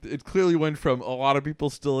like it clearly went from a lot of people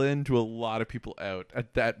still in to a lot of people out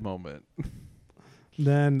at that moment.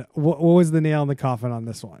 Then what was the nail in the coffin on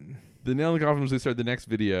this one? The nail in the coffin was they started the next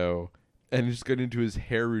video, and he just got into his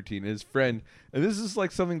hair routine. His friend, and this is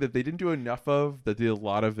like something that they didn't do enough of, that they did a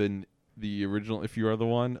lot of in the original If You Are the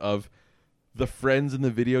One, of the friends in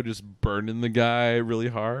the video just burning the guy really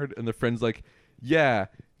hard, and the friend's like, yeah,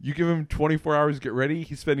 you give him 24 hours to get ready,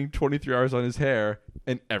 he's spending 23 hours on his hair,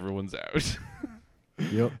 and everyone's out.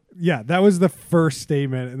 Yep. Yeah, that was the first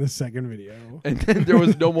statement in the second video. And then there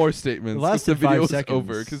was no more statements. It lasted the video 5 was seconds.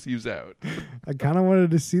 over because he was out. I kind of wanted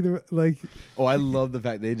to see the like. Oh, I love the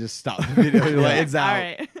fact they just stopped the video. They're like, it's All out.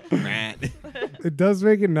 right. Right. It does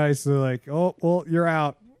make it nice. They're like, oh well, you're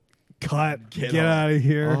out. Cut. Get on. out of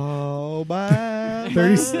here. Oh, bye.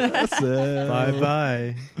 30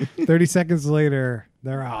 Bye-bye. 30 seconds later,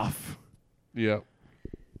 they're off. Yeah.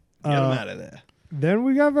 Get him out of there. Then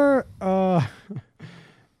we got our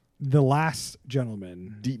the last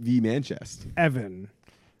gentleman, Deep V Manchester. Evan.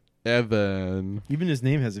 Evan. Even his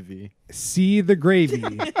name has a V. See the gravy.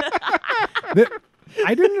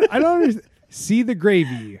 I don't understand. See the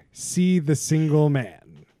gravy. See the single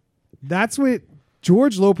man. That's what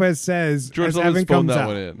George Lopez says George as Lopez Evan phoned comes that out.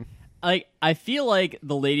 one in. Like, I feel like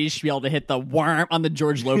the ladies should be able to hit the worm on the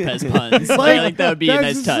George Lopez puns. Like, I think that would be a That's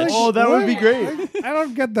nice just touch. like, Oh, that would be what? great. I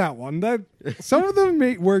don't get that one. That some of them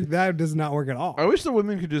may work. That does not work at all. I wish the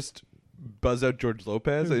women could just buzz out George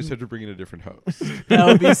Lopez. I just have to bring in a different host. That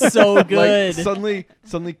would be so good. Like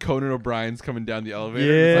suddenly Conan O'Brien's coming down the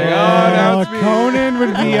elevator. Yeah. It's like, oh, now it's me. Conan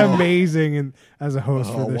would be amazing as a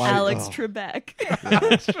host for this why- show. Alex Oh.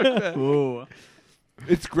 Trebek. Ooh.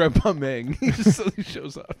 It's Grandpa Meng. He just suddenly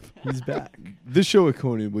shows up. He's back. This show with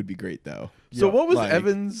Conan would be great though. So what was Like-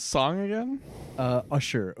 Evan's song again?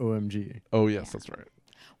 Usher, OMG. Oh yes, that's right.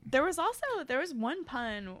 There was one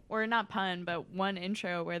pun, or not pun, but one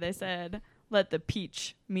intro where they said, "Let the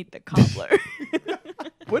peach meet the cobbler,"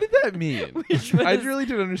 What did that mean? Which was- I really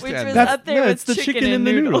didn't which understand was that. up there with it's the chicken in and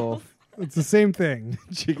the noodles. noodle. It's the same thing.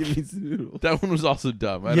 Chicken meets noodle. That one was also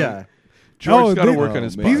dumb. I Yeah. don't- George's got to they- work on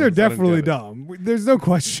his. man. These puns. are I don't definitely get it. dumb. There's no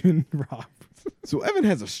question, Rob. So Evan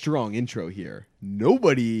has a strong intro here.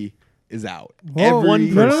 Nobody is out. Whoa, Every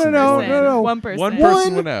one no, person. no. One person. One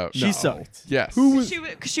person went out. She sucked. Yes.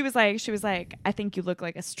 She was like, I think you look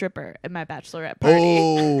like a stripper at my bachelorette party.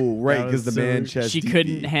 Oh, right, That because the was so- man chest. She DP.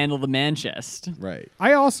 couldn't handle the man chest. Right.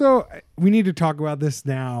 We need to talk about this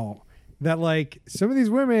now. That like some of these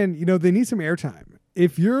women, they need some airtime.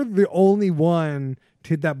 If you're the only one to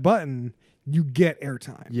hit that button, you get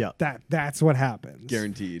airtime. Yeah. That's what happens.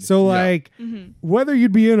 Guaranteed. So Yeah. like whether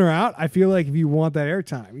you'd be in or out, I feel like if you want that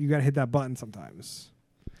airtime, you gotta hit that button sometimes.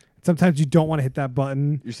 Sometimes you don't want to hit that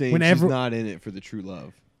button. You're saying whenever, she's not in it for the true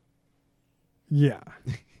love. Yeah.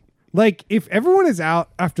 Like if everyone is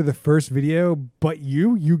out after the first video, but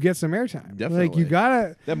you get some airtime. Like Definitely. you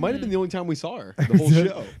gotta. That might have been the only time we saw her the whole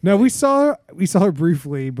show. No, we saw her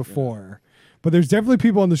briefly before, but there's definitely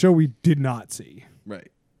people on the show we did not see. Right.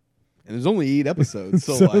 And there's only 8 episodes,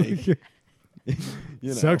 so, So, like, you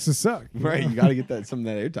know, sucks to suck. right? You got to get some of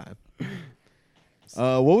that airtime.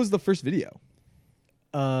 What was the first video?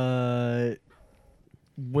 Was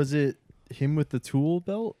it him with the tool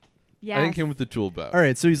belt? Yeah. I think him with the tool belt. All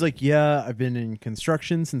right, so he's like, yeah, I've been in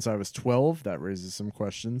construction since I was 12. That raises some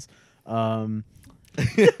questions.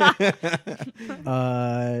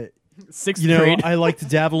 Sixth You know, grade. I like to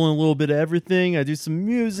dabble in a little bit of everything. I do some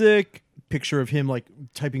music. Picture of him like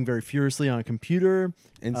typing very furiously on a computer.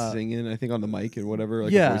 And singing, I think, on the mic and whatever,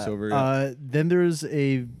 like yeah. a voiceover. Then there's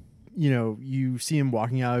you see him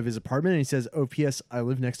walking out of his apartment and he says, "Oh, P.S. I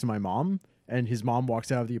live next to my mom." And his mom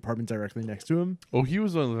walks out of the apartment directly next to him. Oh, he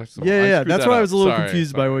was on the next one. Yeah, I yeah. screwed That's that why I up. was a little Sorry,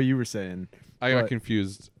 confused by sorry. what you were saying. I got but-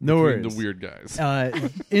 confused. No between worries. the weird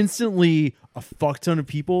guys. Instantly, a fuck ton of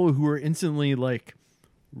people who are instantly like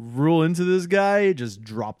real into this guy just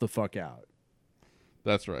drop the fuck out.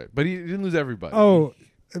 That's right. But he didn't lose everybody. Oh,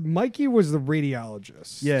 Mikey was the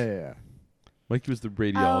radiologist. Yeah. Mikey was the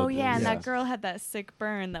radiologist. Oh yeah, and Yeah. that girl had that sick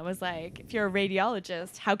burn that was like, if you're a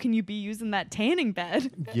radiologist, how can you be using that tanning bed?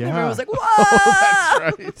 Yeah. Everyone was like,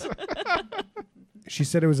 whoa! That's right. She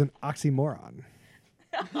said it was an oxymoron.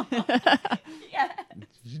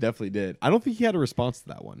 She definitely did. I don't think he had a response to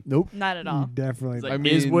that one. Nope. Not at He all. definitely. It's like, I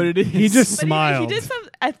is mean, what it is. he just But smiled. he did some.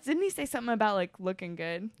 Didn't he say something about like looking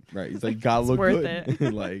good? Right. He's like, gotta look worth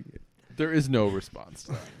good. like, There is no response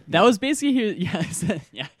to that. That was basically his. Yeah, I said,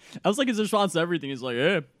 yeah. I was like his response to everything. He's like,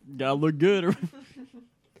 "Hey, gotta look good." Or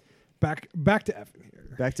Back to Evan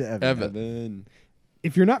here. Back to Evan. Evan. Evan.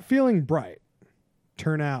 If you're not feeling bright,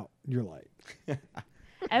 turn out your light.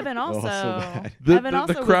 Evan also. bad. Evan The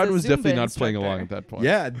also crowd was was a definitely Zumba not playing instructor. along at that point.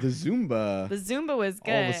 Yeah, the Zumba. The Zumba was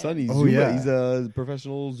good. All of a sudden, he's Oh, Zumba. yeah. He's a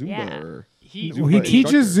professional Zumba. Yeah. he Zumba He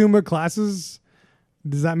teaches instructor. Zumba classes.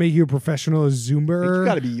 Does that make you a professional I think you Zumba?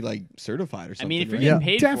 got to be like certified or I something. mean, if you're right? Yeah. getting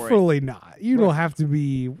paid for it, Definitely not. You don't have to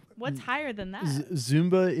be. What's higher than that?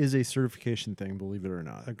 Zumba is a certification thing, believe it or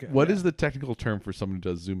not. Okay. What is the technical term for someone who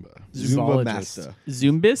does Zumba? Zumba Zoologist. master.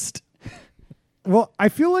 Zumbist. Well, I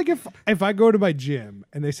feel like if I go to my gym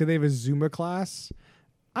and they say they have a Zumba class,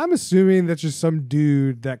 I'm assuming that's just some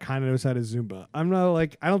dude that kind of knows how to Zumba. I'm not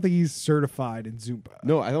like I don't think he's certified in Zumba.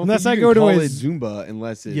 No, I don't Unless think I you go can to call a it Z- Zumba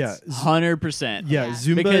unless it's 100%. Yeah, Yeah.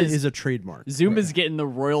 Zumba Because is a trademark. Zumba's getting the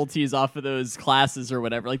royalties off of those classes or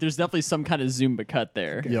whatever. Like, there's definitely some kind of Zumba cut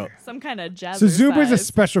there. Yep. Some kind of jazz. So Zumba is a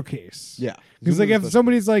special case. Yeah. Because like Zumba's if special.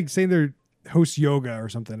 somebody's like saying they're host yoga or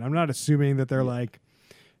something, I'm not assuming that they're like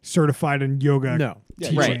certified in yoga No. Yeah,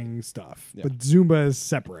 teaching stuff. Yeah. But Zumba is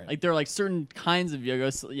separate. Like, there are like certain kinds of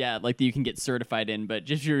yoga, like that you can get certified in, but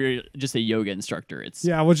just if you're just a yoga instructor, it's.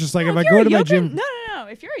 yeah, I was just like if I you're go a to my yoga- gym, No.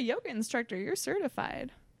 If you're a yoga instructor, you're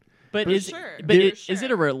certified. But For is sure. but For is it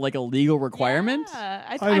sure. like a legal requirement? Yeah.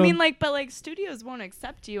 I I mean, don't- like, but like studios won't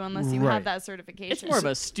accept you unless you Right. have that certification. It's more of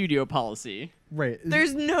a studio policy. Right.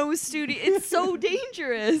 There's no studio. It's so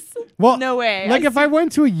dangerous. well, No way. Like if I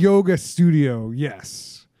went to a yoga studio, yes.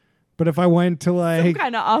 But if I went to some like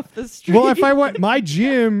kind of off the street. well, if I went, my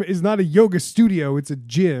gym is not a yoga studio; it's a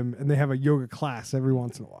gym, and they have a yoga class every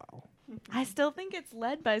once in a while. I still think it's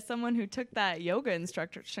led by someone who took that yoga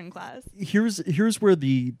instruction class. Here's where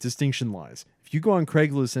the distinction lies. If you go on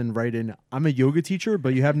Craigslist and write in, I'm a yoga teacher,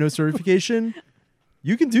 but you have no certification,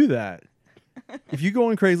 you can do that. If you go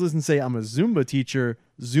on Craigslist and say, I'm a Zumba teacher,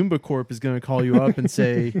 Zumba Corp is going to call you up and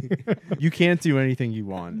say, you can't do anything you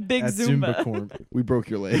want Big at Zumba. Corp. We broke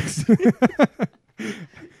your legs.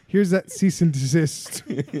 Here's that cease and desist.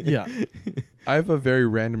 Yeah. I have a very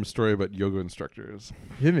random story about yoga instructors.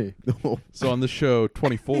 Hit me. So on the show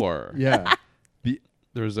 24, Yeah.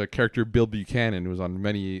 there was a character, Bill Buchanan, who was on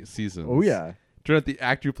many seasons. Oh, yeah. Turned out the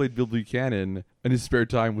actor who played Bill Buchanan in his spare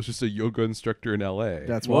time was just a yoga instructor in L.A.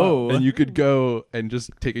 That's Whoa. wild. And you could go and just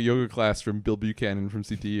take a yoga class from Bill Buchanan from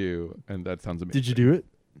CTU, and that sounds amazing. Did you do it?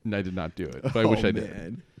 And I did not do it, but I wish I did.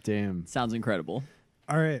 Man. Damn. Sounds incredible.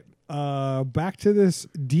 All right. Back to this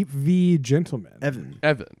Deep V gentleman. Evan.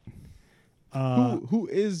 Evan. Who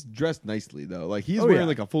is dressed nicely though? Like he's Oh, wearing yeah.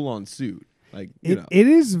 like a full on suit. Like you know, It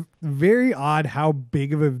is very odd how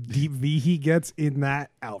big of a deep V he gets in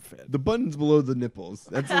that outfit. the buttons below the nipples.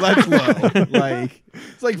 That's low. Like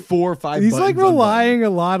it's like 4 or 5. He's like buttons relying a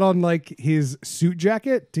lot on like his suit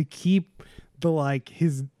jacket to keep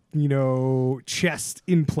his chest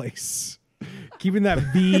in place, keeping that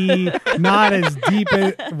V not as deep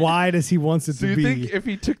and wide as he wants it So to you be. think if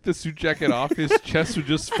he took the suit jacket off, his chest would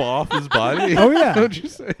just fall off his body? Oh, yeah. Is that what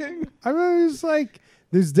you're saying? I mean, it's like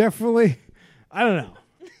there's definitely, I don't know.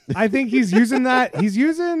 I think he's using that. He's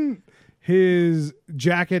using his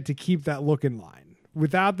jacket to keep that look in line.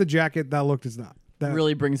 Without the jacket, that look does not. That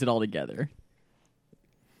Really brings it all together.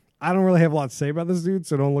 I don't really have a lot to say about this dude,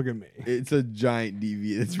 so don't look at me. It's a giant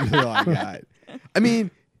DV. That's really all I got. I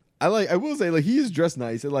mean, I will say like he is dressed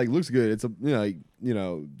nice. It like looks good. It's a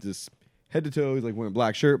just head to toe. He's like wearing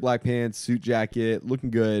black shirt, black pants, suit jacket,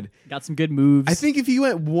 looking good. Got some good moves. I think if he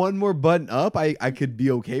went one more button up, I could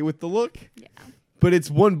be okay with the look. Yeah. But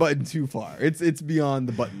it's one button too far. It's beyond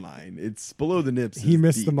the button line. It's below the nips. He is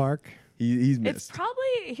missed deep. the mark. He's It's missed. probably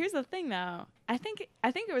here's the thing though. I think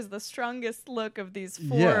it was the strongest look of these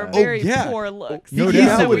 4 Yeah. Oh, very yeah. poor looks. He No came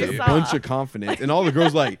doubt. out with we a saw. bunch of confidence, and all the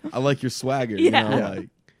girls like, I like your swagger. You Yeah. know, Yeah.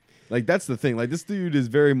 like that's the thing. Like this dude is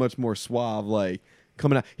very much more suave. Like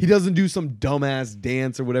coming out, he doesn't do some dumbass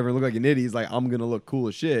dance or whatever and look like an idiot. He's like, I'm gonna look cool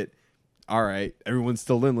as shit. All right, everyone's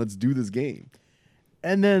still in. Let's do this game.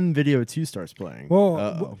 And then video 2 starts playing. Well,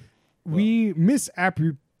 Uh-oh. we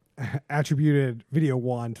attributed video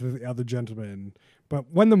 1 to the other gentleman,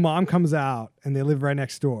 but when the mom comes out and they live right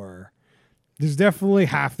next door, there's definitely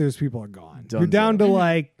half those people are gone. You're Dunzo. down to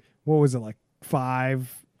like, what was it, like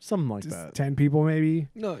 5, Something like that. 10 people maybe?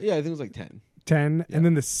 No, yeah, I think it was like 10. 10. And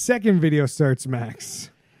then the second video starts, Max.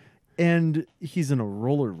 And he's in a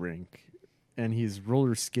roller rink and he's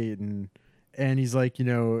roller skating. And he's like,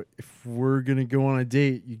 if we're going to go on a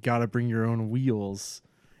date, you got to bring your own wheels.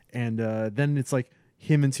 And then it's like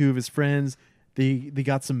him and 2 of his friends. They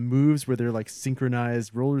got some moves where they're like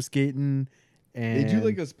synchronized roller skating. And They do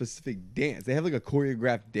like a specific dance. They have like a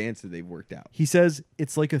choreographed dance that they've worked out. he says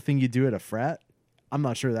it's like a thing you do at a frat. I'm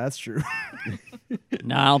not sure that's true.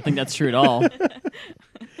 No, I don't think that's true at all.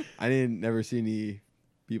 I didn't never see any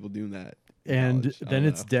people doing that. in And college. I then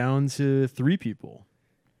don't it's know. down to 3 people.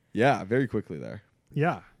 yeah, very quickly there.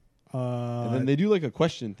 Yeah. And then they do like a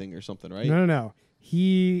question thing or something, right? No.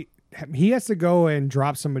 He has to go and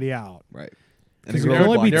drop somebody out. Right. Because the there girl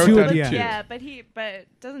can only be walks two out. at the down end. to Yeah, but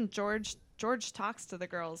doesn't George talks to the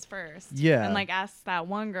girls first. Yeah. And like asks that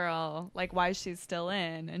one girl like why she's still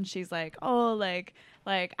in, and she's like, oh, like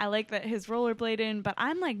I like that his rollerblading, but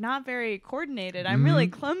I'm like not very coordinated. I'm really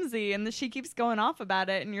clumsy, and she keeps going off about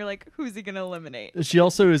it, and you're like, who's he gonna eliminate? She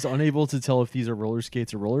also is unable to tell if these are roller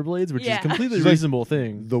skates or rollerblades, which is Yeah. a completely She's like- reasonable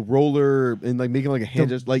thing. The roller and like making like a hand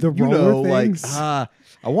The- gesture, like the you roller know, like things.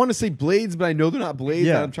 I want to say blades, but I know they're not blades.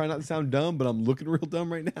 Yeah. And I'm trying not to sound dumb, but I'm looking real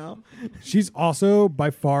dumb right now. She's also by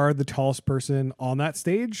far the tallest person on that She's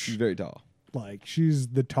stage. very tall. Like, she's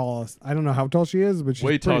the tallest. I don't know how tall she is, but she's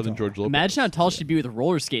Way pretty taller than tall. George Lopez. Imagine how tall she'd be with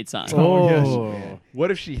roller skates on. Oh, yes.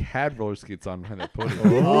 What if she had roller skates on behind that podium?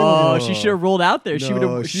 Oh, she should have rolled out there. She would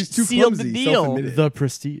No, have she's too sealed clumsy, the deal. self-admitted. The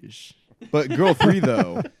prestige. But girl 3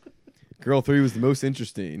 though, girl 3 was the most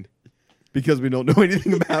interesting because we don't know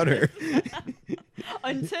anything about her.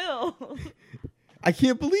 Until I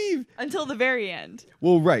can't believe. until the very end.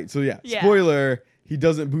 Well, right. So yeah, Yeah. spoiler. He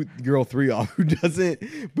doesn't boot girl 3 off. Who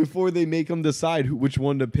doesn't before they make him decide which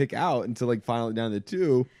one to pick out until like final it down to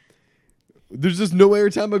 2. There's just no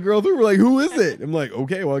airtime of girl 3. We're like, who is it? I'm like,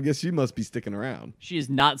 okay, well, I guess she must be sticking around. She has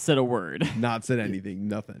not said a word. Not said anything.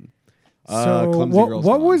 Nothing. So, Clumsy what girl's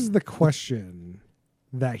what gone. was the question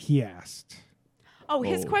that he asked? Oh,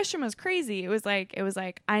 his Oh. question was crazy. It was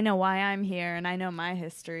like, I know why I'm here and I know my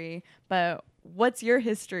history, but what's your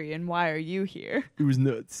history and why are you here? It was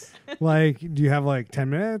nuts. Like, do you have like 10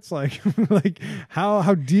 minutes? Like, like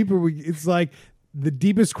how deep are we? It's like the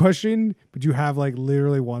deepest question, but you have like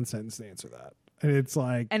literally one sentence to answer that. And it's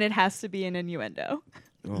like, And it has to be an innuendo.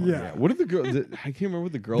 Oh, Yeah. What did the girl? I can't remember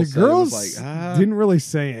what the girl the said. girls It was like, didn't really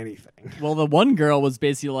say anything. Well, the one girl was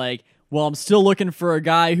basically like, well, I'm still looking for a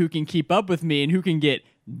guy who can keep up with me and who can get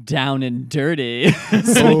down and dirty.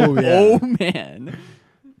 It's like, Oh, yeah. oh, man.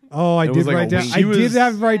 Oh, I It did was like write a down. week. I She did was-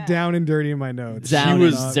 have write down and dirty in my notes. Down She and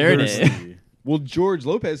was dirty. thirsty. well, George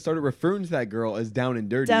Lopez started referring to that girl as down and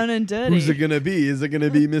dirty. Down and dirty. Who's it gonna be? Is it gonna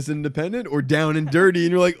be Miss Independent or down and dirty?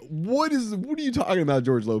 And you're like, what are you talking about,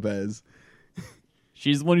 George Lopez?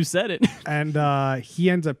 She's the one who said it. And he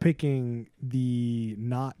ends up picking the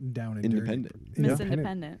not down and Independent. dirty. Miss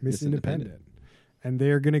Independent. Miss Miss Independent. Independent. And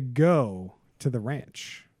they're going to go to the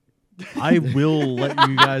ranch. I will let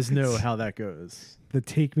you guys know how that goes. The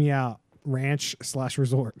Take Me Out ranch /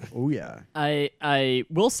 resort. Oh yeah. I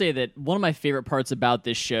will say that one of my favorite parts about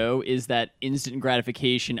this show is that instant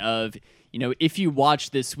gratification of, you know, if you watch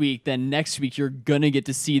this week, then next week you're going to get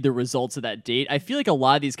to see the results of that date. I feel like a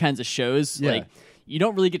lot of these kinds of shows, Yeah. like, you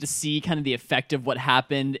don't really get to see kind of the effect of what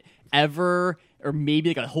happened ever, or maybe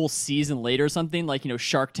like a whole season later or something. Like, you know,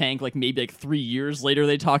 Shark Tank, like maybe like 3 years later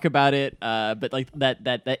they talk about it. But like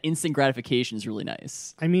that instant gratification is really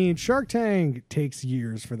nice. I mean, Shark Tank takes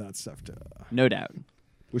years for that stuff to. No doubt.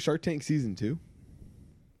 Was Shark Tank season 2?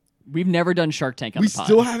 We've never done Shark Tank on We the pod.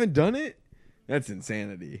 still haven't done it. That's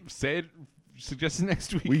insanity. Say it. Suggest it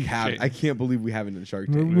next week. We have. Shane. I can't believe we haven't done Shark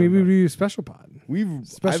Tank. Maybe we do a special pod. We've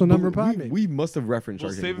Special number pod, maybe. We must have referenced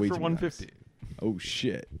We'll Shark save Tank way it for too many 150. times. Oh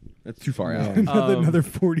shit, that's too far out. Another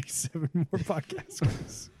 47 more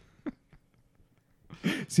podcasts.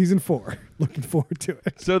 Season 4. Looking forward to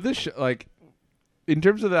it. So this, like, in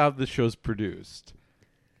terms of how the show's produced,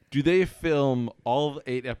 do they film all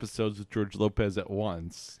 8 episodes with George Lopez at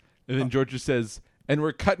once, and then George just says, "And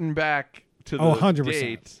we're cutting back to the 100%.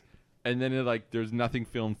 date," and then there's nothing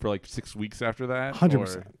filmed for like 6 weeks after that?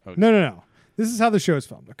 100%. Or- okay. No. This is how the show is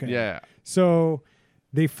filmed, okay? Yeah. So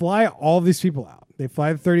they fly all these people out. They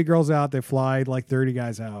fly the 30 girls out. They fly like 30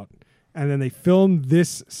 guys out. And then they film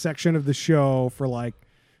this section of the show for like,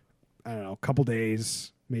 I don't know, a couple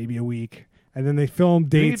days, maybe a week. And then they film I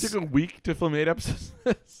think dates. it took a week to film 8 episodes.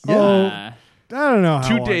 Oh, Yeah. I don't know how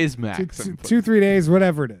 2 long. days max. I'm Two, 3 days,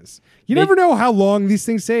 whatever it is. You never know how long these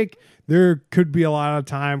things take. There could be a lot of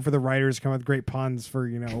time for the writers to come up with great puns for,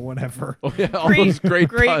 you know, whatever. Oh yeah, all those great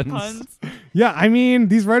puns. puns. Yeah, I mean,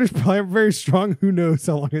 these writers probably are very strong. Who knows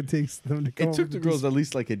how long it takes them to come It up took with the these- girls at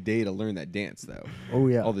least like a day to learn that dance, though. Oh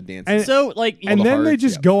yeah. All the dances. And- So like, And the then they hearts,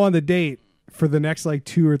 just yep. go on the date for the next like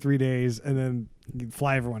 2 or 3 days and then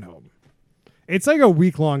fly everyone home. It's like a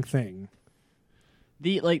week-long thing.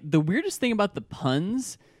 the weirdest thing about the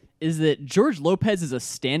puns is that George Lopez is a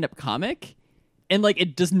stand-up comic, and like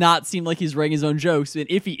it does not seem like he's writing his own jokes. And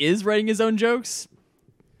if he is writing his own jokes,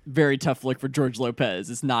 very tough look for George Lopez.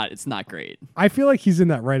 It's not great. I feel like he's in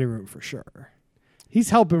that writing room for sure. He's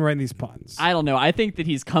helping write these puns. I don't know. I think that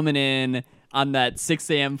he's coming in on that 6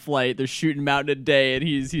 a.m. flight. They're shooting him out in a day, and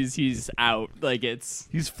he's out. Like it's.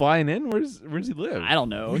 He's flying in. Where does he live? I don't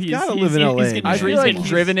know. He's He's gotta he's, live in he's, LA, He's getting, man. I feel he's like getting he's-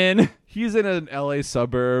 driven in. He's in an LA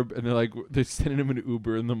suburb, and they're sending him an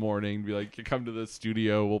Uber in the morning. Be like, "You come to the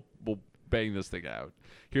studio. We'll bang this thing out.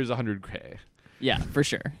 Here's $100K." Yeah, for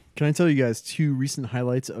sure. Can I tell you guys 2 recent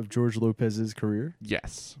highlights of George Lopez's career?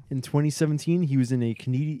 Yes. In 2017, he was in a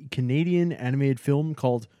Canadian animated film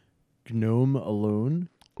called Gnome Alone.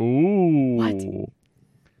 Ooh.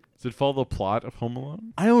 Does it follow the plot of Home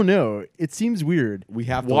Alone? I don't know. It seems weird. we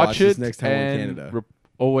have to watch, Watch this it next time we're in and Canada.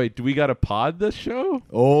 oh wait, do we got a pod this show?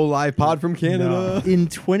 Oh, live pod from Canada. In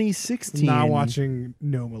 2016, Not watching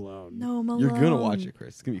No Malone. No, Malone. You're gonna watch it,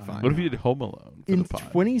 Chris. It's gonna be fine. What if you did Home Alone for In the pod?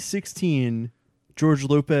 2016, George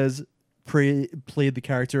Lopez played the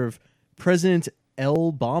character of President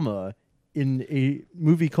El Obama in a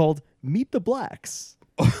movie called Meet the Blacks.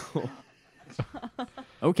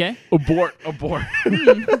 Okay. abort.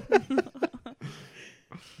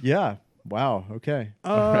 Yeah. Wow. Okay.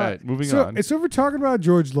 All right, moving so, on. So if we're talking about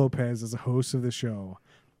George Lopez as a host of the show,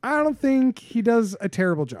 I don't think he does a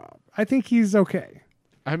terrible job. I think he's okay.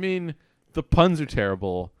 I mean, the puns are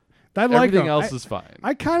terrible. I like Everything them. else is fine.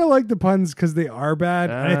 I kind of like the puns because they are bad,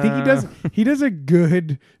 and I think he does a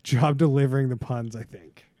good job delivering the puns. I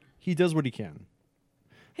think He does what he can.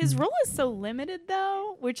 His role is so limited,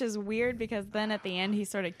 though, which is weird because then at the end, he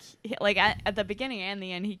sort of, like at the beginning and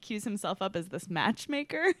the end, he cues himself up as this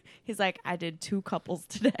matchmaker. He's like, I did 2 couples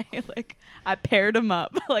today. Like, I paired them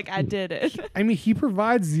up. Like, I did it. I mean, he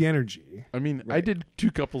provides the energy. I mean, I did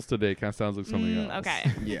 2 couples today. Kind of sounds like something else.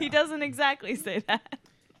 Okay. Yeah. He doesn't exactly say that.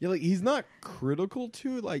 Yeah, like he's not critical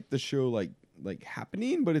to like the show like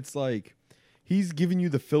happening, but it's like he's giving you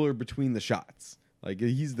the filler between the shots. Like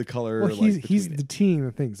he's the color. Well, like, he's between the it. teeing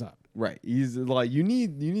the things up. Right. He's like you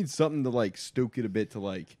need something to like stoke it a bit to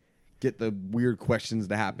like get the weird questions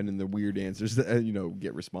to happen and the weird answers that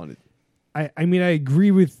get responded. I mean, I agree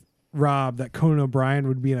with Rob that Conan O'Brien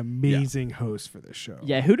would be an amazing host for this show.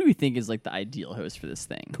 Yeah, who do we think is like the ideal host for this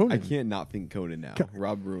thing? I can't not think Conan now.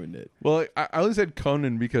 Rob ruined it. Well, I only said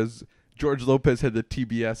Conan because George Lopez had the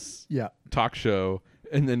TBS Yeah. talk show,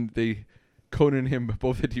 and then they Conan him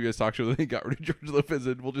both at TBS talk show. Then they got rid of George Lopez,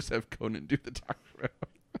 and we'll just have Conan do the talk show.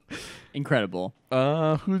 Incredible.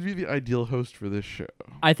 Who would be the ideal host for this show?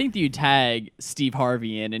 I think that you tag Steve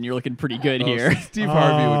Harvey in, and you're looking pretty good here. Steve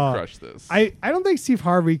Harvey would crush this. I don't think Steve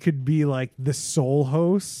Harvey could be like the sole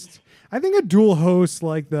host. I think a dual host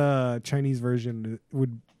like the Chinese version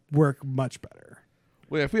would work much better.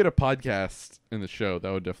 Well, if we had a podcast in the show,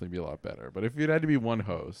 that would definitely be a lot better. But if it had to be one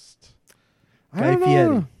host, I Guy don't know.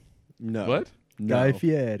 Fieri. No. what? No. Guy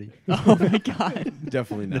Fieri. Oh my god.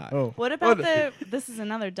 Definitely not. Oh. What about this is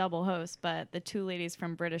another double host, but the 2 ladies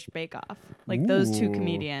from British Bake Off. Like those 2 Ooh.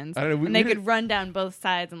 comedians. I don't know, we and they didn't- could run down both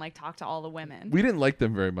sides and like talk to all the women. We didn't like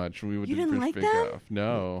them very much when we would You do didn't British like Bake them? Off.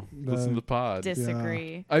 No, listen to the pod.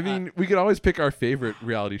 Disagree. I mean, we could always pick our favorite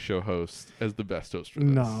reality show host as the best host for this.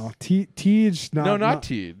 No, Tej. Not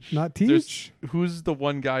Tej. Not There's- Tej. Who's the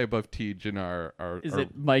one guy above Tej in our Is our-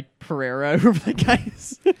 it Mike Pereira, whoever the guy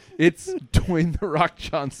is? It's Dwayne the Rock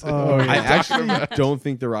Johnson. Oh, I yeah. actually don't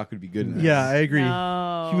think The Rock would be good in this. Yeah, I agree.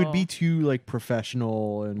 No. He would be too like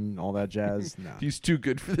professional and all that jazz. No. He's too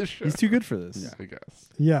good for this show. He's too good for this. I guess.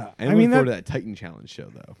 Yeah, I'm I looking mean forward that. to that Titan Challenge show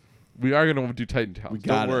though. We are going to do Titan Towns. We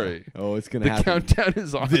Don't got worry. Oh, it's gonna The happen countdown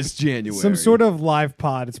is on. this January. Some sort of live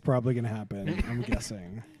pod. It's probably going to happen. I'm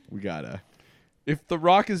guessing. We gotta. If The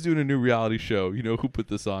Rock is doing a new reality show, you know who put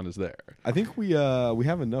this on is there. I think we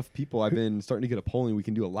have enough people. I've been starting to get a polling. We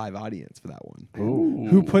can do a live audience for that one.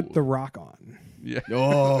 Who put The Rock on? Yeah.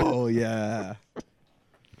 Oh yeah.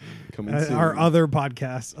 Coming soon. Our other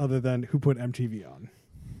podcasts, other than who put MTV on.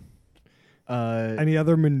 Any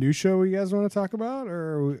other minutia you guys want to talk about,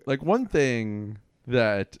 or Like one thing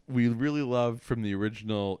that we really loved from the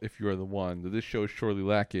original If You Are the One that this show is sorely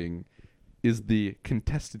lacking is the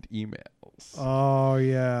contested emails. oh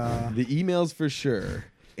yeah, the emails for sure,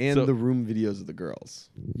 and So- the room videos of the girls.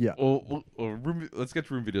 Yeah. Let's get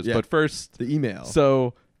to room videos. Yeah. But first, The email.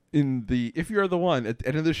 so in the If You're the One, at the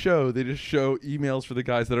end of the show, they just show emails for the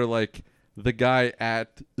guys that are like the guy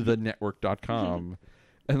at thenetwork.com.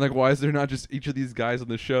 And like, why is there not just each of these guys on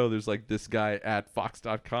the show? There's like this guy at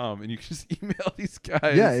fox.com, and you can just email these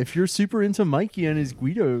guys. Yeah, if you're super into Mikey and his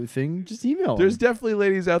Guido thing, just email There's him. definitely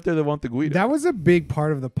ladies out there that want the Guido. that was a big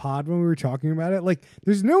part of the pod when we were talking about it. Like,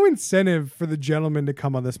 there's no incentive for the gentleman to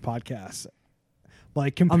come on this podcast.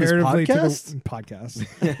 Like On this comparatively podcast? to the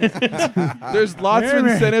podcast There's lots of Damn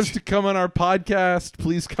it. incentives to come on our podcast.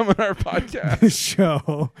 Please come on our podcast.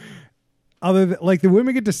 show. Other than, like, the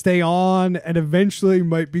women get to stay on and eventually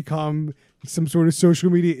might become some sort of social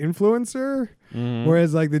media influencer,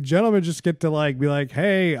 whereas like the gentlemen just get to like be like,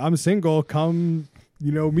 "Hey, I'm single. Come,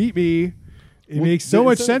 meet me." It Well, makes so the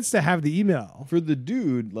much incentive- sense to have the email. for the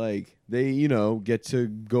dude, like they, get to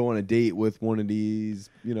go on a date with one of these,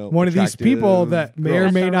 One of these people that may or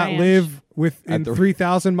At may the not ranch. live within At the-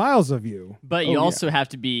 3,000 miles of you. But Oh, you yeah. also have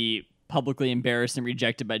to be publicly embarrassed and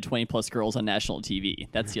rejected by 20 plus girls on national TV.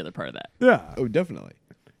 That's the other part of that. Yeah, Oh, definitely.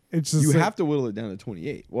 it's just You like- have to whittle it down to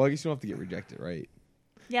 28. Well, I guess you don't have to get rejected, right?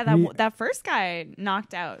 Yeah, that first guy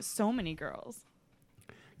knocked out so many girls.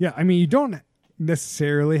 Yeah, I mean, you don't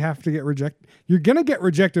necessarily have to get rejected. You're gonna get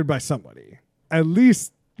rejected by somebody. At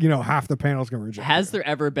least half the panel's gonna reject. Has you. there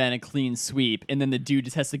ever been a clean sweep and then the dude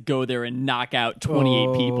just has to go there and knock out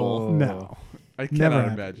 28 people? No, I Never cannot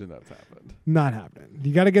happened. imagine that's happened. not happening.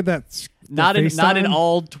 You got to get that. Not in FaceTime.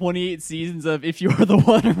 all 28 seasons of If You Are the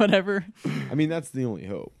One or whatever. I mean, that's the only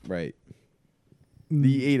hope, right? Mm.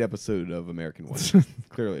 The 8 episode of American One.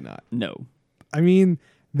 Clearly not. No. I mean,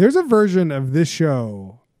 there's a version of this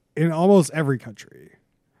show in almost every country.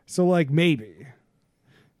 So like maybe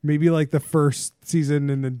like the first season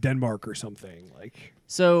in Denmark or something. Like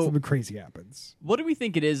So something crazy happens. what do we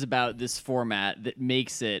think it is about this format that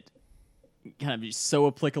makes it kind of so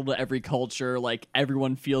applicable to every culture? Like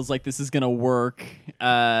everyone feels like this is going to work.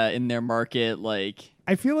 in their market. Like,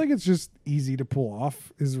 I feel like it's just easy to pull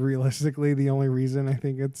off. Is realistically the only reason I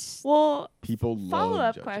think it's. Well, People love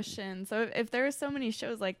follow-up judging. question. So if there are so many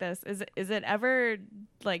shows like this, is it ever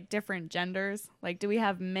like different genders? Like, do we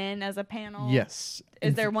have men as a panel? Yes.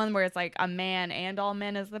 Is there one where it's like a man and all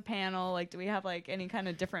men as the panel? Like, do we have like any kind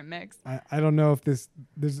of different mix? I don't know if there's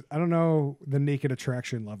I don't know the Naked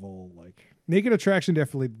Attraction level. Like Naked Attraction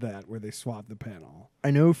definitely did that where they swap the panel. I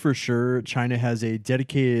know for sure China has a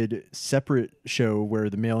dedicated separate show where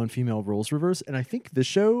the male and female roles reverse, and I think this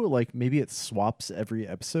show, like maybe it swaps every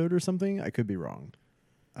episode or something. I could be wrong.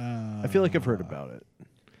 I feel like I've heard about it.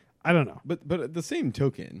 I don't know. But at the same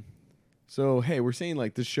token, so hey, we're saying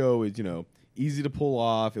like this show is easy to pull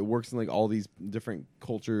off. It works in like all these different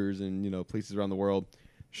cultures and places around the world.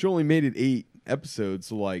 Show only made it 8 episodes,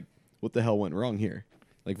 so like what the hell went wrong here?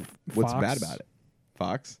 Like what's Fox? bad about it?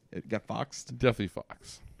 Fox? It got foxed? Definitely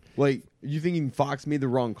Fox. Like you thinking Fox made the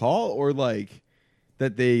wrong call or like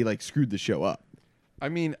that they like screwed the show up? I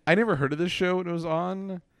mean, I never heard of this show when it was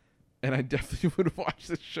on, and I definitely would have watched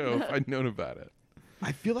this show if I'd known about it.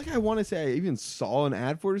 I feel like I want to say I even saw an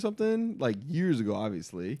ad for it or something like years ago,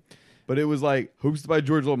 obviously. But it was like hosted by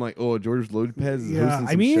George Lopez. I'm like, oh, George Lopez is hosting some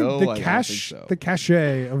I mean show. the Like, I don't think so. the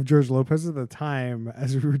cachet of George Lopez at the time,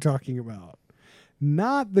 as we were talking about,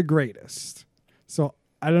 not the greatest. So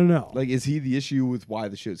I don't know. Like, is he the issue with why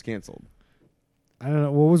the show's canceled? I don't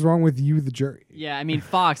know what was wrong with You, the Jury. yeah, I mean,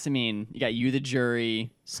 Fox. I mean, you got You, the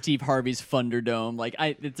Jury, Steve Harvey's Thunderdome. Like,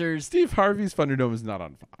 there's Steve Harvey's Thunderdome is not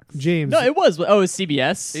on Fox. James. no, it was. Oh, it's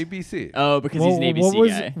CBS. ABC. Oh, because he's an ABC what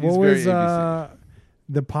was, guy. What He's was very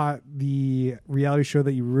ABC. the reality show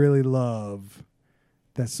that you really love?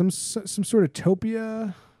 That's some sort of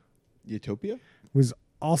Topia Utopia? was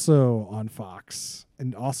also on Fox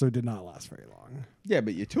and also did not last very long. Yeah,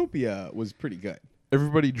 but Utopia was pretty good.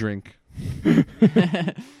 Everybody drink.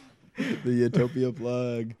 The Utopia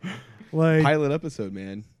plug. Like, Pilot episode,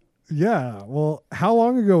 man. yeah. Well, how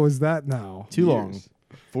long ago was that now? Too long. Years.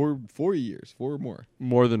 4 years. 4 or more.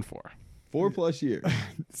 More than 4. 4+ years.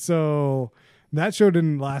 So that show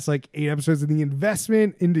didn't last like 8 episodes, and the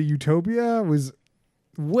investment into Utopia was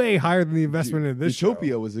way higher than the investment in this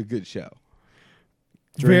Utopia show. was a good show.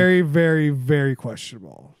 Very, very, very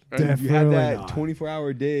questionable. And Definitely You had that not.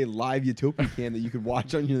 24-hour-a-day live Utopia cam that you could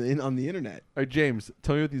watch on the internet. All right, James,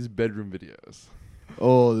 tell me about these bedroom videos.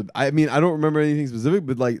 Oh, I mean, I don't remember anything specific,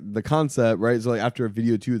 but like the concept, right? So like after a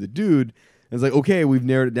video 2 of the dude, it's like, okay, we've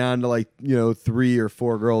narrowed it down to like 3 or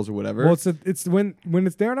 4 girls or whatever. Well, it's when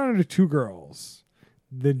it's narrowed down to 2 girls,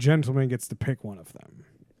 the gentleman gets to pick one of them.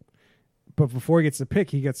 But before he gets to pick,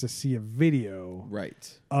 he gets to see a video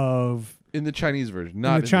right. of In the Chinese version,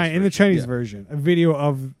 not in the this Chinese Yeah. version, a video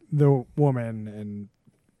of the woman, and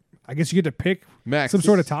I guess you get to pick Max, some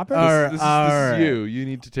sort of topic. This is Alright. you. You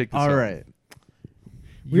need to take this. All home. right.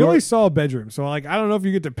 We only saw a bedroom, so like I don't know if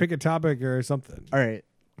you get to pick a topic or something. All right.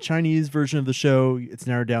 Chinese version of the show, it's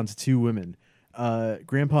narrowed down to 2 women.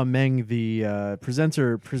 Grandpa Meng, the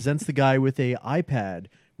presenter, presents the guy with a iPad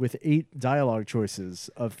with 8 dialogue choices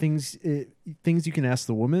of things you can ask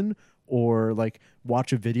the woman or like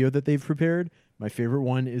watch a video that they've prepared. My favorite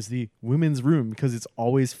one is the women's room because it's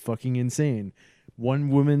always fucking insane. One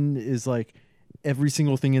woman is like, every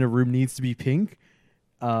single thing in a room needs to be pink.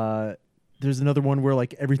 There's another one where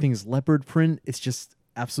like everything's leopard print. It's just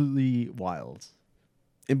absolutely wild.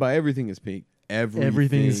 And by everything is pink.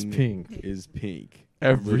 Everything is pink. Is pink.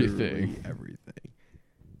 Everything. Literally everything.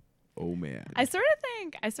 Oh man. I sort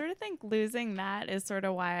of think losing that is sort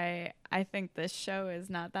of why I think this show is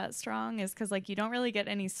not that strong, is because like you don't really get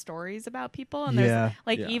any stories about people, and Yeah. there's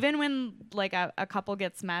like Yeah. even when like a couple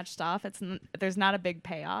gets matched off, there's not a big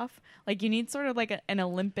payoff. Like you need sort of like an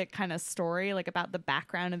Olympic kind of story, like about the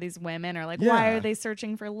background of these women, or like why Yeah. are they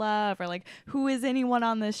searching for love, or like who is anyone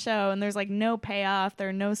on this show, and there's like no payoff, there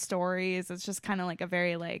are no stories. It's just kind of like a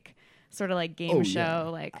very like sort of like game Oh, show, yeah.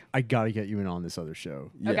 like I gotta get you in on this other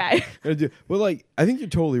show. okay. Well, like, I think you're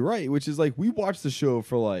totally right, which is like we watched the show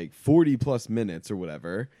for like 40+ minutes or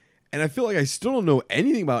whatever, and I feel like I still don't know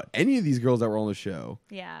anything about any of these girls that were on the show.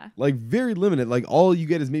 Yeah. Like, very limited. Like, all you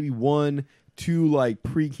get is maybe 1, 2 like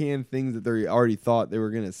pre-canned things that they already thought they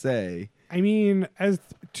were gonna say. I mean, as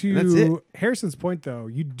That's to it. Harrison's point, though,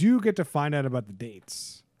 you do get to find out about the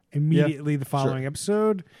dates immediately the following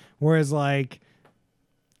episode, whereas like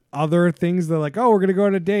other things, they're like, oh, we're gonna go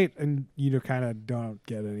on a date, and you kind of don't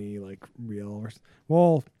get any like real.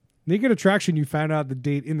 Well, Naked Attraction, you found out the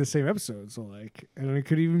date in the same episode, so like, and it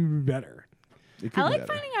could even be better. It could I be like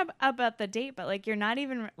better. finding out about the date, but like you're not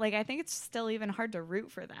even like I think it's still even hard to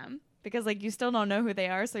root for them. because like you still don't know who they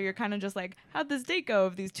are, so you're kind of just like, how'd this date go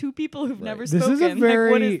of these two people who've never This spoken? is a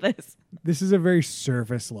very like, what is this? This is a very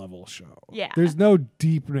surface level show. Yeah. There's no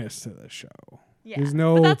deepness to the show. Yeah, There's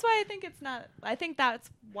no. but that's why I think it's not. I think that's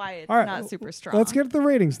why it's All right, not super strong. Let's get the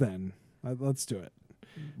ratings then. Let's do it.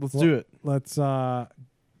 Let's do it. Let's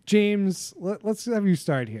James, let's have you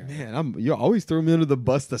start here. Man, you're always throwing me under the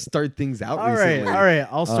bus to start things out. All right, recently. all right.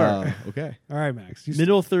 I'll start. Okay. All right, Max. You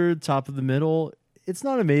Middle third, top of the middle. It's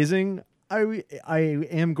not amazing. I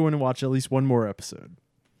am going to watch at least one more episode.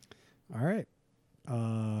 All right.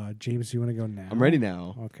 James, you want to go now? I'm ready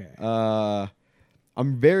now. Okay.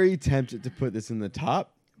 I'm very tempted to put this in the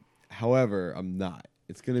top. However, I'm not.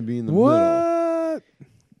 It's going to be in the middle. What?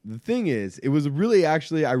 The thing is, it was really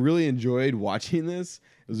I really enjoyed watching this.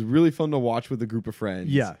 It was really fun to watch with a group of friends.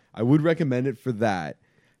 Yeah. I would recommend it for that.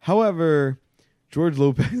 However, George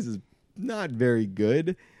Lopez is not very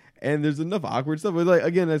good. And there's enough awkward stuff. But like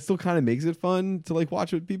again, that still kind of makes it fun to like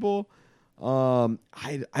watch with people. I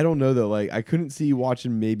don't know though. Like I couldn't see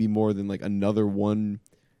watching maybe more than like another one.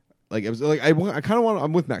 Like it was like I kind of want.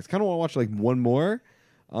 I'm with Max. Kind of want to watch like one more.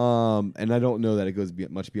 And I don't know that it goes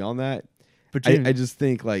much beyond that. But I just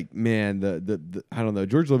think like man, the I don't know.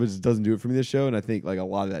 George Lopez just doesn't do it for me this show, and I think like a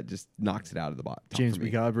lot of that just knocks it out of the bottom. James, we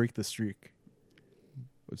gotta break the streak.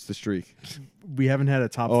 What's the streak? We haven't had a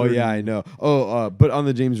top. Oh 30. yeah, I know. But on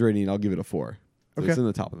the James rating, I'll give it a 4. So Okay. It's in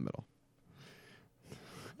the top of the middle.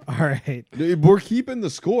 All right. We're keeping the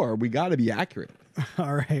score. We got to be accurate.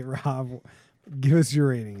 All right, Rob. Give us your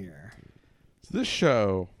rating here. So this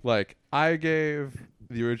show, like, I gave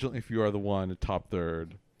the original If You Are the One a top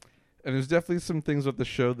third. And there's definitely some things with the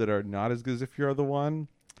show that are not as good as If You Are the One.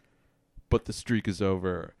 But the streak is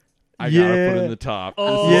over. I gotta put it in the top.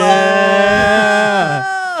 Oh.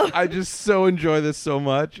 Yeah. I just so enjoy this so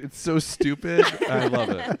much. It's so stupid. I love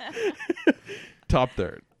it. Top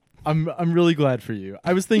third. I'm really glad for you.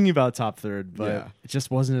 I was thinking about top third, but Yeah. it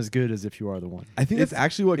just wasn't as good as If You Are the One. I think that's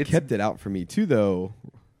actually what it's- kept it out for me too, though.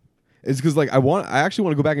 It's because like I actually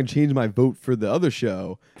want to go back and change my vote for the other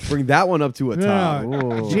show, bring that one up to a top, No, Whoa.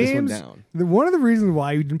 this one James, down. one of the reasons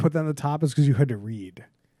why you didn't put that on the top is because you had to read.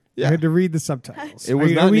 You Yeah, had to read the subtitles. It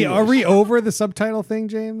was are, not in we, are we English. over the subtitle thing,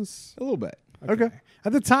 James? a little bit. Okay.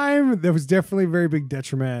 At the time, there was definitely a very big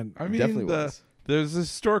detriment. I mean, Definitely was. there's a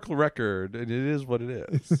historical record, and it is what it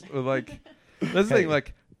is. Like, that's the thing.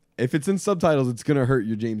 Like, If it's in subtitles, it's gonna hurt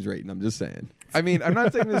your James rating. I'm just saying. I mean, I'm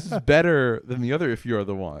not saying this is better than the other If You Are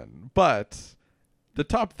the One, but the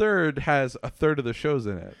top third has a third of the shows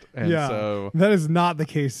in it, and yeah, so that is not the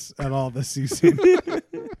case at all this season.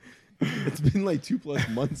 It's been like 2+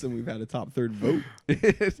 months and we've had a top third vote.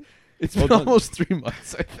 it's Well been done. almost 3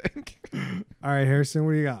 months, I think. All right, Harrison,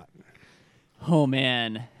 what do you got? Oh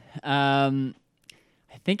man, I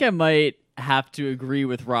think I might have to agree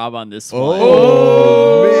with Rob on this one.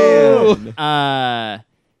 Oh, man!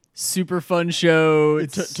 Super fun show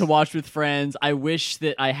It's- to watch with friends. I wish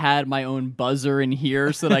that I had my own buzzer in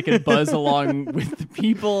here so that I could buzz along with the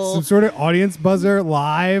people. Some sort of audience buzzer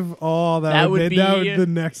live. Oh, that would be be the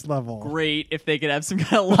next level. Great if they could have some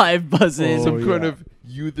kind of live buzzing. Oh, Some kind yeah. of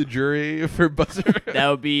you, the jury, for buzzer.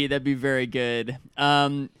 That'd be very good.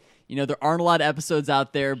 There aren't a lot of episodes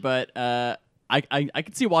out there, but I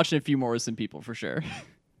could see watching a few more with some people for sure.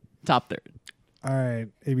 Top third. All right,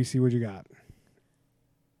 ABC, what you got?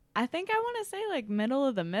 I think I want to say like middle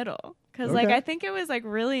of the middle because like Okay. I think it was like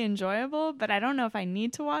really enjoyable, but I don't know if I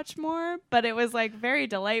need to watch more. But it was like very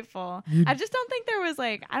delightful. I just don't think there was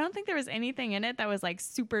like I don't think there was anything in it that was like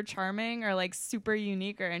super charming or like super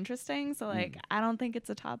unique or interesting. So like I don't think it's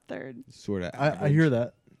a top third. Sort of. I hear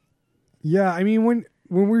that. Yeah, I mean when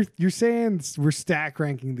you're saying we're stack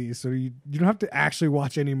ranking these, so you don't have to actually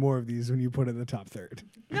watch any more of these when you put it in the top third.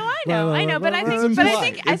 No, I know, but I It's think,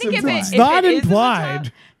 implied. I It's think if it, implied. if It's not it is in the top-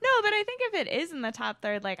 implied. no, but I think if it is in the top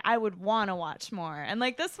third, like I would want to watch more. And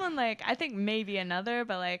like this one, like I think maybe another,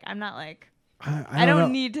 but like I'm not like I know.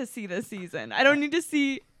 don't need to see this season. I don't need to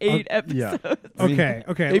see 8 yeah. episodes. Okay,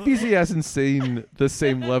 okay. APC hasn't seen the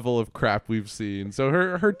same level of crap we've seen, so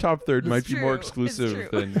her top third might be more true. It's exclusive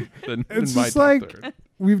true. than It's my just top like third.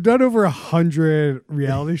 we've done over 100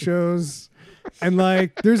 reality shows, and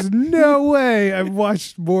like there's no way I've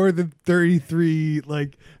watched more than 33.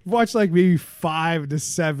 Like I've watched like maybe 5 to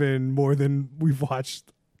 7 more than we've watched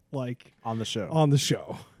like On the show. on the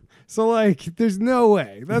show. So like there's no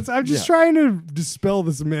way. I'm just trying to dispel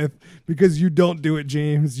this myth because you don't do it,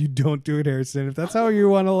 James. You don't do it, Harrison. If that's how you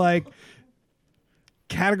want to like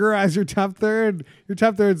categorize your top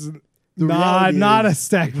third's reality not a is-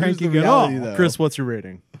 stack here's the ranking at all. reality, though. Chris, what's your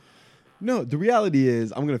rating? No, the reality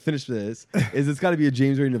is, I'm gonna finish this. Is it's got to be a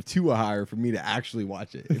James rating of 2 or higher for me to actually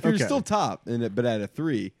watch it. If you're Okay. still top, but at a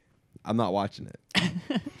 3, I'm not watching it.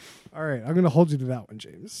 All right, I'm going to hold you to that one,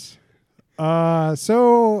 James.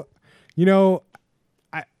 So, you know,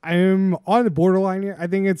 I'm on the borderline here. I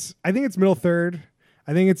think it's middle third.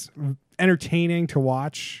 I think it's entertaining to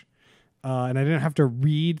watch, and I didn't have to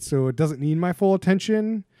read, so it doesn't need my full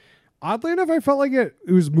attention. Oddly enough, I felt like it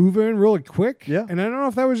was moving really quick. Yeah. And I don't know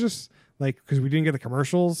if that was just like because we didn't get the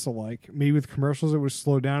commercials, so like maybe with commercials it would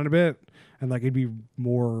slow down a bit, and like it'd be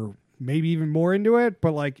more, maybe even more into it.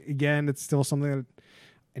 But like again, it's still something that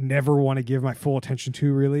I never want to give my full attention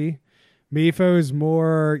to, really. Maybe if I was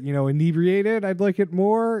more, you know, inebriated, I'd like it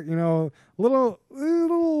more. You know, little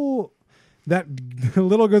that a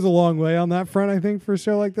little goes a long way on that front, I think, for a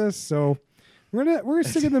show like this. So we're gonna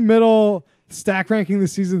stick in the middle. Stack ranking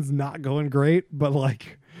this season's not going great, but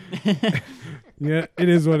like, yeah, it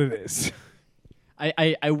is what it is.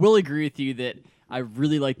 I will agree with you that I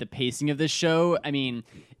really like the pacing of this show. I mean,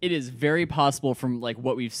 it is very possible from like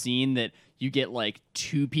what we've seen that you get like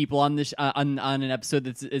 2 people on this on an episode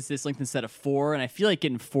that's is this length instead of 4, and I feel like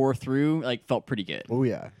getting 4 through like felt pretty good. Oh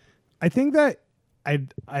yeah. I think that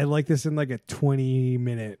I like this in like a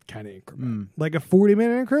 20-minute kind of increment. Like a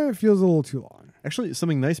 40-minute increment feels a little too long. Actually,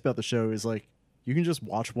 something nice about the show is like you can just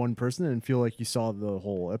watch one person and feel like you saw the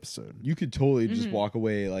whole episode. You could totally just walk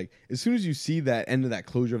away. Like as soon as you see that end of that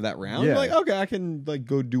closure of that round, Yeah. you're like, okay, I can like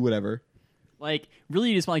go do whatever. Like, really,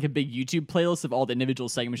 you just want like a big YouTube playlist of all the individual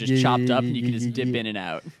segments just Yeah, chopped yeah, up, and you can yeah, just yeah, dip yeah. in and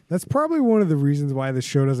out. That's probably one of the reasons why the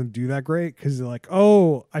show doesn't do that great, because they're like,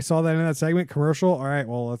 oh, I saw that in that segment commercial. All right,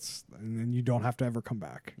 well, and then you don't have to ever come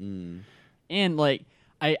back. And like,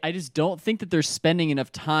 I just don't think that they're spending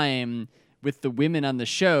enough time with the women on the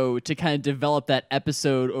show to kind of develop that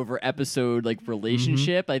episode over episode like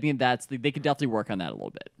relationship. I think they could definitely work on that a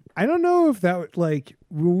little bit. I don't know if that like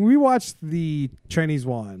when we watched the Chinese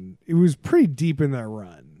one, it was pretty deep in that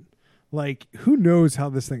run. Like, who knows how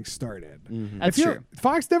this thing started? That's I feel true.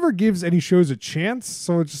 Fox never gives any shows a chance,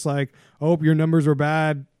 so it's just like, oh, your numbers were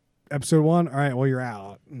bad. Episode 1, all right, well, you're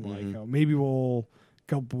out. And like, oh, maybe we'll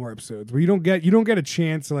couple more episodes, but you don't get a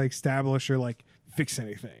chance to like establish or like fix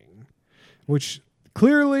anything. Which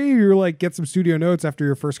clearly you're like get some studio notes after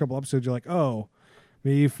your first couple episodes. You're like, oh,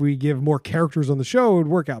 maybe if we give more characters on the show, it would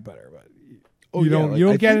work out better. But you don't I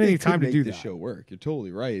get think any they time could to do make the that. show work. You're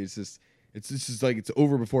totally right. It's just like it's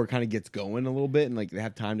over before it kind of gets going a little bit, and like they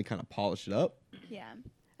have time to kind of polish it up. Yeah.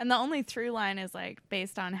 And the only through line is like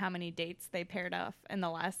based on how many dates they paired off in the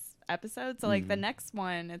last episode. So like the next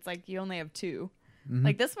one, it's like you only have 2.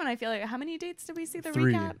 Like this one, I feel like how many dates did we see the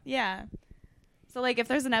 3. recap? Yeah. So like if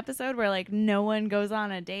there's an episode where like no one goes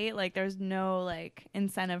on a date, like there's no like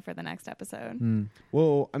incentive for the next episode.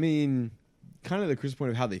 Well, I mean, kind of the Chris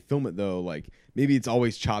point of how they film it though, like maybe it's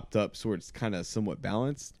always chopped up so it's kind of somewhat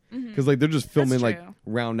balanced because like they're just filming like true.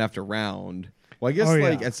 round after round. Well, I guess Oh,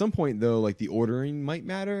 like yeah. at some point though, like the ordering might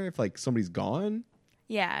matter if like somebody's gone.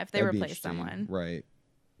 Yeah, if they That'd be replace interesting. someone. Right?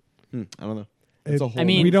 I don't know. It- It's a whole I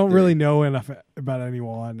mean- We don't theory. really know enough about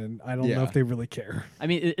anyone, and I don't know Yeah. if they really care. I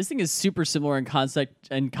mean, this thing is super similar in concept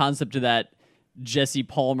to that Jesse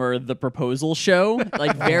Palmer The Proposal show.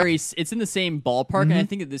 Like it's in the same ballpark, and I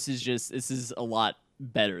think that this is a lot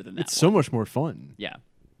better than that. It's so much more fun. Yeah.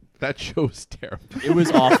 That show's terrible. It was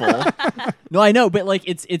awful. No, I know, but like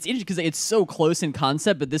it's interesting because it's so close in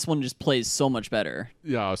concept, but this one just plays so much better.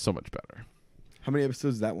 Yeah, so much better. How many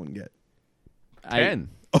episodes does that one get? 10.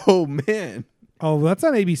 Oh man. Oh, that's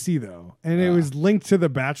on ABC though, and it was linked to The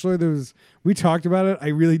Bachelor. We talked about it. I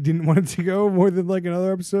really didn't want it to go more than like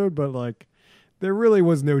another episode, but like there really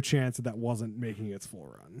was no chance that wasn't making its full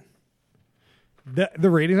run. The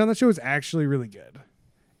ratings on the show was actually really good.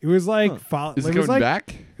 It was like Is it it was coming like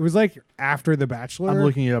back? it was like after The Bachelor, I'm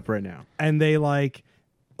looking it up right now. and they like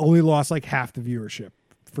only lost like half the viewership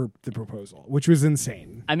for The Proposal, which was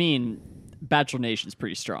insane. I mean, Bachelor Nation's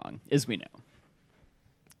pretty strong, as we know.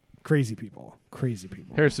 Crazy people.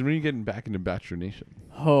 Harrison, when are you getting back into Bachelor Nation?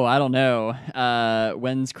 Oh, I don't know.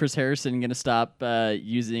 When's Chris Harrison going to stop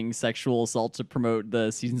using sexual assault to promote the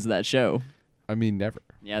seasons of that show? I mean, never.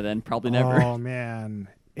 Yeah, then probably never. Oh man,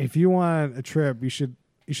 if you want a trip, you should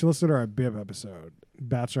listen to our Bib episode,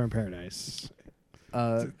 Bachelor in Paradise.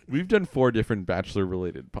 We've done 4 different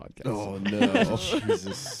Bachelor-related podcasts. Oh no.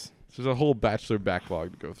 Jesus. There's a whole Bachelor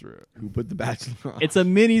backlog to go through it. Who put the Bachelor on? It's a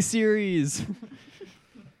mini series.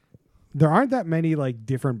 There aren't that many like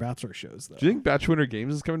different Bachelor shows though. Do you think Bachelor Winter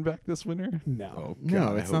Games is coming back this winter? No, Oh, No,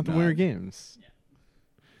 God, I it's hope not the Winter Games.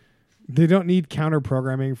 they don't need counter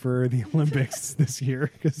programming for the Olympics this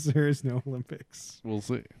year because there is no Olympics. We'll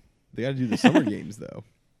see. They got to do the summer games though.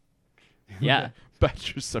 Yeah.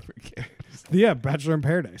 Bachelor Summer Games. Yeah, Bachelor in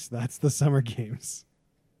Paradise. That's the summer games.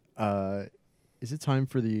 Is it time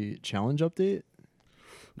for the challenge update?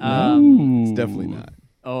 It's definitely not.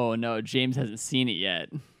 Oh no, James hasn't seen it yet.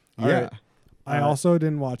 Yeah. I also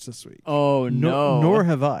didn't watch this week. Oh no. Nor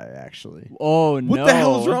have I, actually. Oh no. What the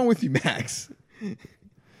hell is wrong with you, Max?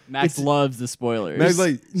 Max loves the spoilers. Max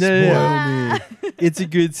like No. spoil me. It's a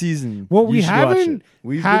good season. Well, You we should watch haven't it.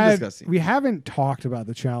 We've been discussing. we haven't talked about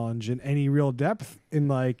the challenge in any real depth in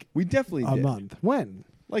like We definitely a did. month. When?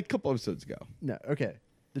 Like a couple episodes ago. No, okay.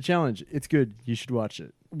 The challenge, it's good. You should watch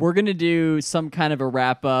it. We're gonna do some kind of a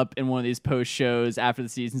wrap up in one of these post shows after the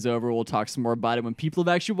season's over. We'll talk some more about it when people have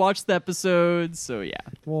actually watched the episodes. So yeah.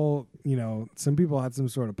 Well, some people had some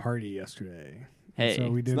sort of party yesterday. Hey, so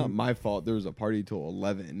we It's didn't. not my fault. There was a party till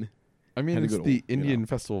 11. I mean, Had to it's go to, the you Indian know.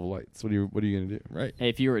 Festival of Lights. What are you gonna do? Right. Hey,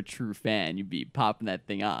 if you were a true fan, you'd be popping that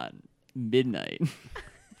thing on midnight.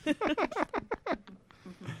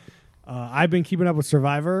 I've been keeping up with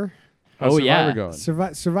Survivor. How's Oh, Survivor yeah.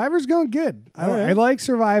 going? Survivor's going good. Alright. I like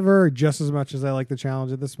Survivor just as much as I like the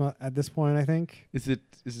challenge at this point. I think Is it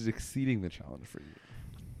exceeding the challenge for you?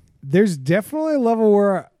 there's definitely a level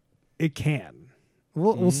where it can.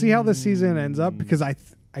 We'll see how this season ends up because I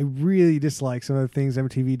really dislike some of the things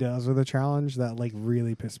MTV does with the challenge that like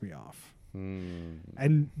really piss me off.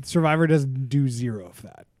 And Survivor doesn't do zero of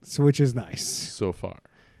that, so which is nice So far.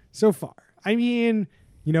 so far. I mean,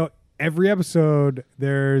 every episode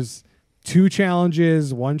there's 2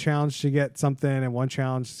 challenges, 1 challenge to get something and 1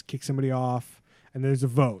 challenge to kick somebody off, and there's a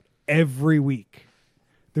vote every week.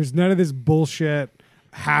 There's none of this bullshit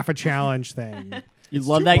half a challenge thing. You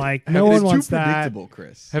love that. Like no one It's wants too that. predictable,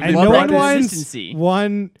 Chris. Have And they no love brought one that in, wants consistency.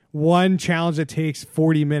 one challenge that takes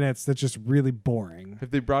 40 minutes that's just really boring.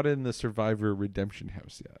 have they brought in the Survivor Redemption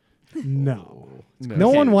House yet? No. No. No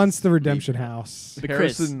Okay. one wants the Redemption House. But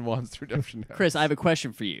Chris- Harrison wants Redemption House. Chris, I have a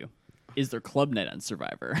question for you. Is there club night on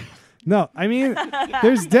Survivor? No, I mean,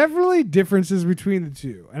 there's definitely differences between the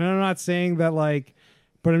two. And I'm not saying that,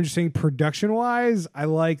 but I'm just saying production wise, I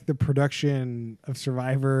like the production of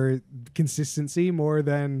Survivor consistency more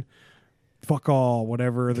than fuck all,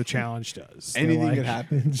 whatever the challenge does. They're Anything like- could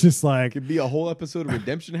happen. It's just It like, could be a whole episode of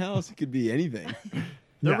Redemption House. It could be anything.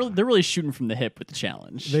 They're, Yeah. they're really shooting from the hip with the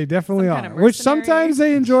challenge. they definitely Some are. kind of Which mercenary. sometimes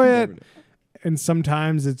they enjoy Never it, know. and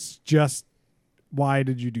sometimes it's just, why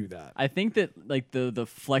did you do that? I think that like the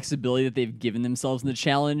flexibility that they've given themselves in the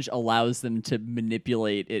challenge allows them to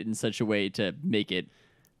manipulate it in such a way to make it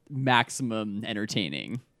maximum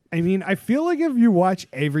entertaining. I mean, I feel like if you watch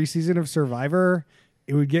every season of Survivor,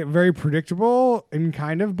 it would get very predictable and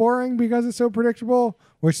kind of boring because it's so predictable.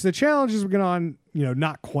 Which the challenge has been on,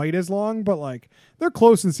 not quite as long, but like they're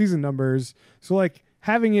close in season numbers. So like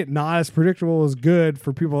having it not as predictable is good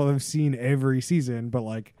for people that have seen every season. But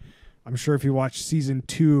like, I'm sure if you watch season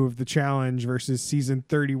 2 of the challenge versus season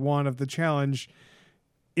 31 of the challenge,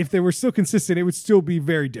 if they were still consistent, it would still be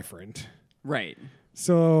very different. Right.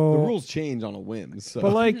 So The rules change on a whim. So.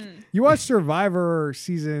 but like you watch Survivor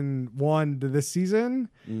season 1 to this season,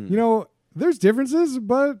 there's differences,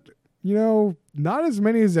 but not as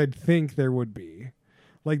many as I'd think there would be.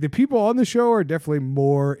 Like the people on the show are definitely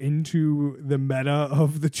more into the meta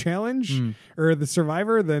of the challenge or the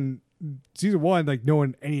Survivor than season 1. Like no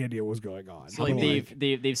one any idea what was going on. So like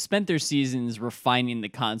they've spent their seasons refining the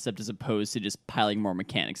concept as opposed to just piling more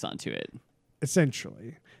mechanics onto it.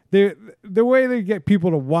 Essentially, the way they get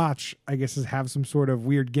people to watch, I guess, is have some sort of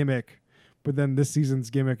weird gimmick. But then this season's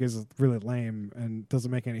gimmick is really lame and doesn't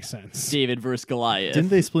make any sense. David versus Goliath. Didn't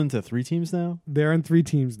they split into 3 teams now? They're in 3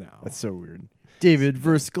 teams now. That's so weird. David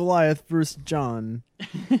versus Goliath versus John.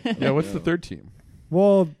 Yeah, what's the third team?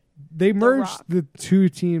 Well, they merged Rock. the 2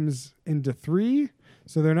 teams into 3,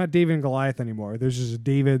 so they're not David and Goliath anymore. There's just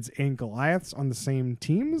Davids and Goliaths on the same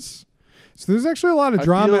teams. So there's actually a lot of I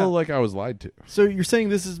drama. feel like I was lied to. So you're saying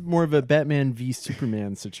this is more of a Batman v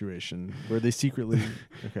Superman situation where they secretly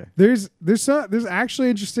okay. There's actually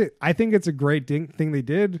interesting. I think it's a great thing they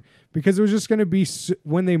did because it was just going to be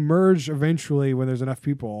when they merge eventually, when there's enough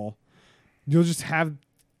people, you'll just have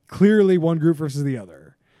clearly one group versus the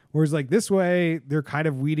other. Whereas like this way, they're kind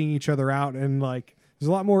of weeding each other out, and like there's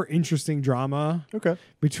a lot more interesting drama Okay.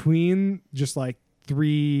 between just like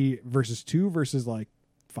 3 versus 2 versus like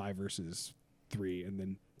 5 versus 3, and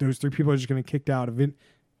then those 3 people are just going to get kicked out of it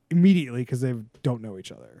immediately because they don't know each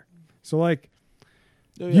other. So like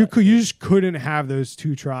you just couldn't have those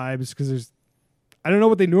 2 tribes because I don't know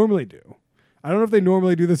what they normally do. I don't know if they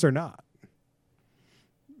normally do this or not.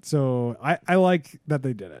 So I like that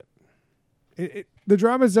they did it. The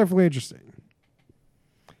drama is definitely interesting.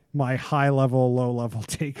 My high level, low level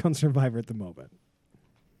take on Survivor at the moment.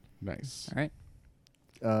 Nice. All right.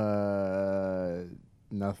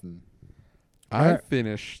 Nothing. I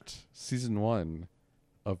finished season 1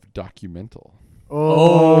 of Documental.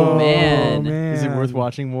 Oh, man. Is it worth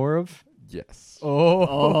watching more of? Yes.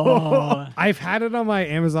 Oh. I've had it on my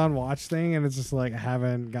Amazon Watch thing, and it's just like I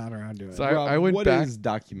haven't gotten around to it. So Rob, I went what back. is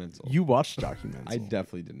Documental? You watched Documental. I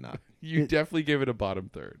definitely did not. You definitely gave it a bottom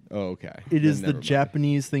third. Oh, okay. It Then is the never mind.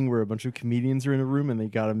 Japanese thing where a bunch of comedians are in a room and they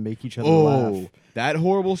gotta make each other Oh, laugh. that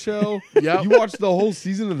horrible show? Yep. You watched the whole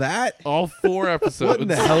season of that? All 4 episodes. What in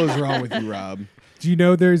the hell is wrong with you, Rob? Do you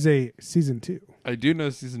know there's a season 2? I do know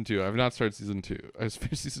season 2. I've not started season 2. I just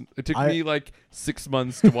finished season. It took I- me like 6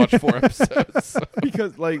 months to watch 4 episodes.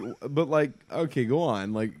 Because okay, go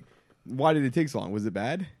on. Like, why did it take so long? Was it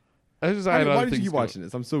bad? I just Why, I had why other did you things keep going. watching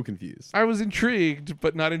this? I'm so confused. I was intrigued,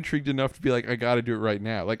 but not intrigued enough to be like, I got to do it right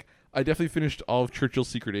now. Like, I definitely finished all of Churchill's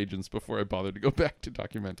Secret Agents before I bothered to go back to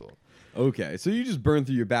Documental. Okay, so you just burned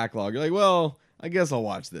through your backlog. You're like, well, I guess I'll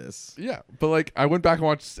watch this. Yeah, but like, I went back and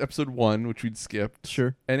watched episode 1, which we'd skipped.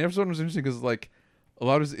 Sure. And episode 1 was interesting because like, a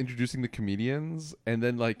lot of it was introducing the comedians and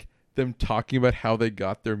then like them talking about how they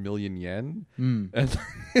got their million yen. And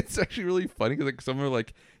it's actually really funny because like some are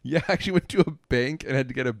like, yeah, I actually went to a bank and had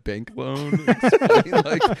to get a bank loan, explaining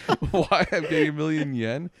like why I'm getting a million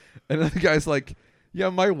yen. And the guy's like, yeah,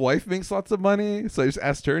 my wife makes lots of money, so I just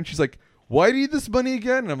asked her, and she's like, why do you need this money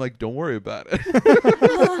again? And I'm like, don't worry about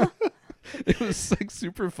it. It was like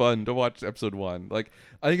super fun to watch episode 1. Like,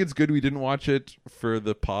 I think it's good we didn't watch it for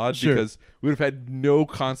the pod Sure. because we would have had no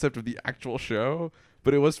concept of the actual show.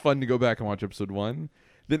 But it was fun to go back and watch episode 1.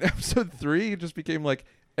 Then episode 3 it just became like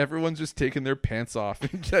everyone's just taking their pants off,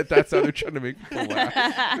 and that's how they're trying to make people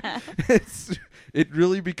laugh. It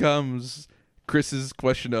really becomes Chris's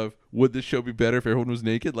question of would this show be better if everyone was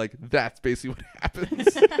naked? Like that's basically what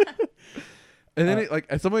happens. And then it like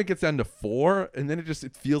at some point it gets down to 4, and then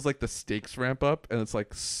it feels like the stakes ramp up, and it's like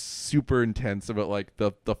super intense. About like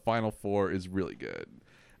the final 4 is really good.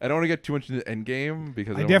 I don't want to get too much into the end game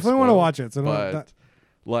because I don't definitely want to spoil, watch it. So but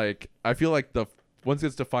like I feel like once it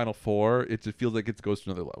gets to final 4, it just feels like it goes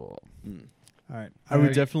to another level. all right, I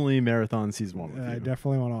would definitely marathon season 1 with I you.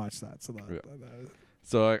 definitely want to watch that. So Yeah.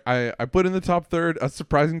 So I put in the top third, a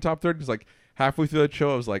surprising top third, because like halfway through that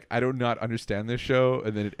show I was like, I do not understand this show,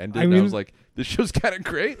 and then it ended, and I mean- was like, this show's kind of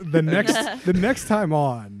great. the next time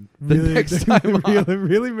on, The really, next time on.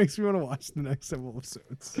 really makes me want to watch the next several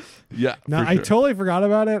episodes. Yeah, Now for I sure. totally forgot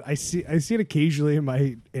about it. I see it occasionally in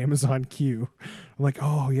my Amazon queue. I'm like,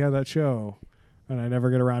 oh yeah, that show, and I never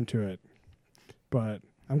get around to it. But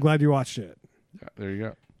I'm glad you watched it. Yeah, there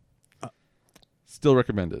you go. Still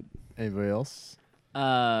recommended. Anybody else?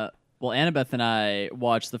 Well, Annabeth and I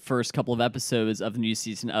watched the first couple of episodes of the new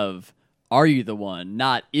season of Are You the One?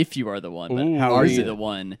 Not If You Are the One, but Ooh. How Are is You it? the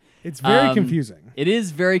One? It's very Um, confusing. It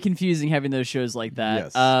is very confusing having those shows like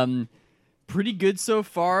that. Yes. Pretty good so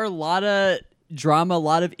far. A lot of drama, a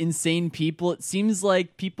lot of insane people. It seems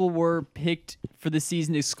like people were picked for the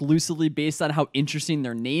season exclusively based on how interesting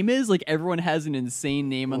their name is. Like everyone has an insane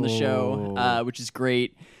name on the show, which is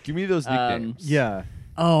great. Give me those nicknames. Yeah.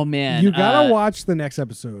 Oh man, You gotta watch the next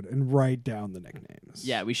episode and write down the nicknames.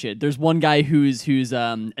 Yeah, we should. There's one guy who's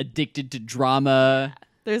addicted to drama,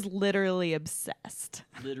 There's literally obsessed.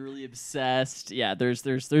 literally obsessed. Yeah, there's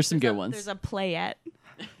some good ones. There's a playette,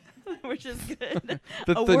 which is good.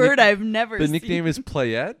 The- A the word nick- I've never The seen. nickname is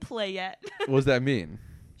Playette. Playette. What does that mean?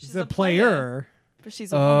 She's a player. But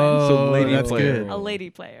she's a woman. So lady that's player. good. A lady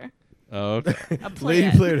player. Oh, okay. A playette.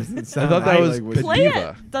 Lady player doesn't I sound thought that right was like what a you- Playette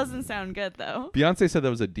diva. doesn't sound good though. Beyonce said that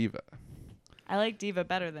was a diva. I like diva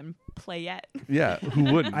better than playette. Yeah, who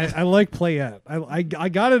wouldn't? I like Playette. I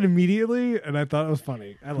got it immediately and I thought it was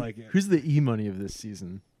funny. I like it. Who's the E money of this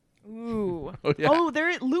season? Ooh. Oh, yeah. Oh,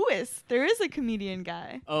 Lewis. There is a comedian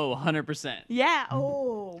guy. Oh, 100%. Yeah.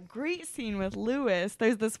 Oh, great scene with Lewis.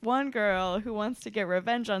 There's this one girl who wants to get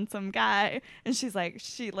revenge on some guy, and she's like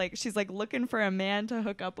looking for a man to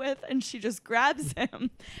hook up with, and she just grabs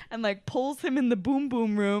him and like pulls him in the boom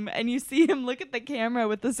boom room, and you see him look at the camera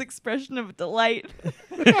with this expression of delight.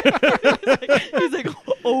 he's like,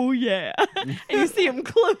 oh yeah, and you see him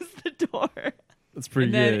close the door. That's pretty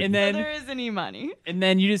And then, good. and So then, there isn't any money. and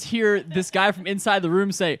then you just hear this guy from inside the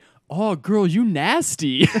room say, "Oh, girl, you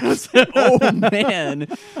nasty." I was like, oh man.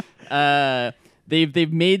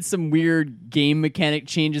 They've made some weird game mechanic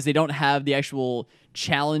changes. They don't have the actual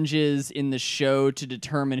challenges in the show to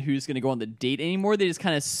determine who's going to go on the date anymore. They just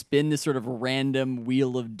kind of spin this sort of random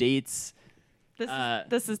wheel of dates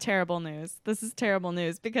This is terrible news. This is terrible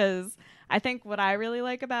news because I think what I really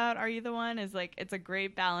like about Are You the One is like it's a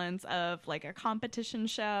great balance of like a competition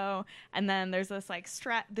show and then there's this like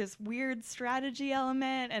this weird strategy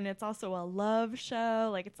element and it's also a love show.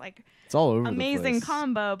 Like it's like It's all over amazing the place.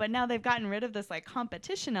 combo, but now they've gotten rid of this like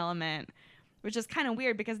competition element, which is kind of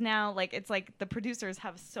weird because now like it's like the producers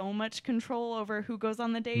have so much control over who goes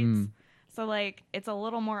on the dates. So like it's a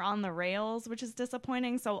little more on the rails, which is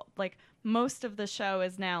disappointing. So like most of the show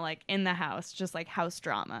is now like in the house, just like house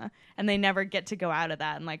drama, and they never get to go out of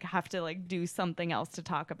that and like have to like do something else to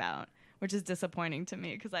talk about, which is disappointing to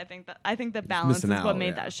me because I think the balance is missing what out,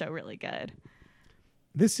 made yeah. that show really good.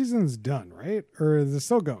 This season's done, right? Or is it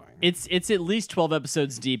still going? It's at least 12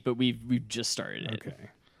 episodes deep, but we've just started it. Okay.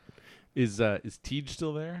 Is Tej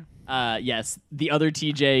still there? Yes, the other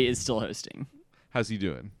TJ is still hosting. How's he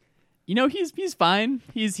doing? You know, he's fine.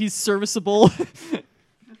 He's serviceable.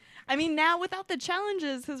 I mean, now without the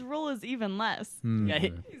challenges, his role is even less. Yeah,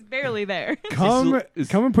 He's barely there. Come is-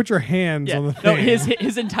 come and put your hands yeah. on the No, thing.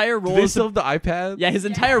 his entire Do role they is still have the iPad? yeah, his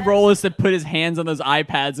entire role is to put his hands on those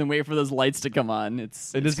iPads and wait for those lights to come on.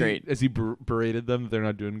 It's great. Has he berated them? They're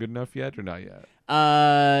not doing good enough yet, or not yet?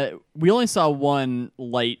 We only saw one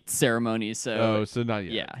light ceremony, so Oh, so not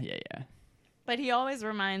yet. yeah. But he always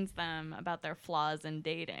reminds them about their flaws in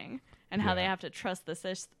dating and how they Yeah. have to trust the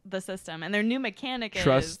system. And their new mechanic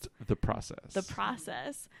Trust is the process. the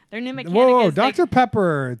process. Their new mechanic Whoa, is they- Dr.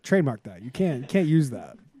 Pepper trademarked that. You can't use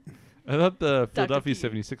that. I thought the Dr. Philadelphia P.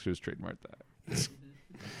 76ers trademarked that.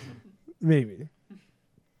 Maybe.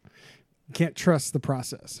 You can't trust the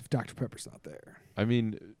process if Dr. Pepper's not there. I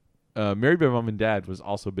mean, Married by Mom and Dad was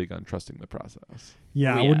also big on trusting the process.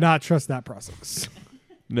 Yeah, Oh, I yeah. would not trust that process.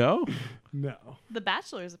 No? No. The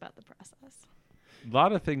Bachelor is about the process. A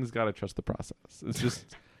lot of things got to trust the process. It's just,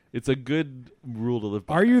 it's a good rule to live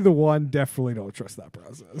by. Are You the One? Definitely don't trust that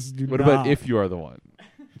process. Do What about not. If You Are the One?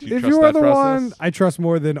 Do If trust you are that the process? one, I trust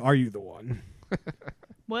more than Are You the One?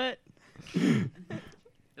 What?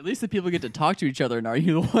 At least the people get to talk to each other, and Are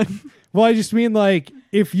You the One? Well, I just mean like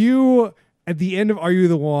if you at the end of Are You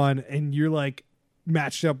the One and you're like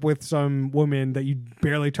matched up with some woman that you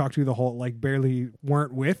barely talked to the whole barely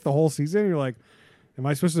weren't with the whole season, you're like, am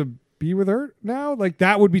I supposed to be with her now? Like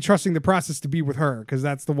that would be trusting the process to be with her because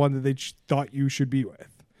that's the one that they thought you should be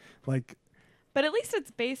with. Like But at least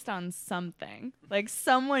it's based on something. Like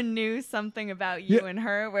someone knew something about you Yeah. and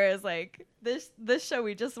her, whereas like this show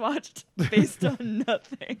we just watched based on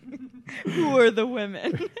nothing. Who are the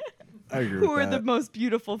women? I agree Who with are that. the most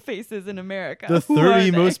beautiful faces in America? The Who are 30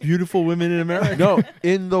 they? most beautiful women in America. No,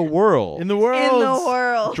 in the world. In the world. in the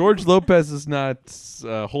world. George Lopez is not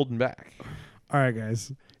holding back. all right,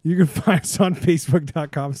 guys. You can find us on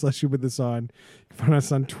Facebook.com/whoputthison. You can find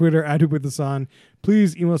us on Twitter @whoputthison.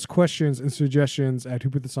 Please email us questions and suggestions at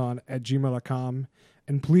whoputthison@gmail.com.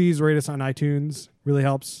 And please rate us on iTunes. Really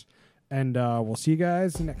helps. And we'll see you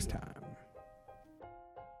guys next time.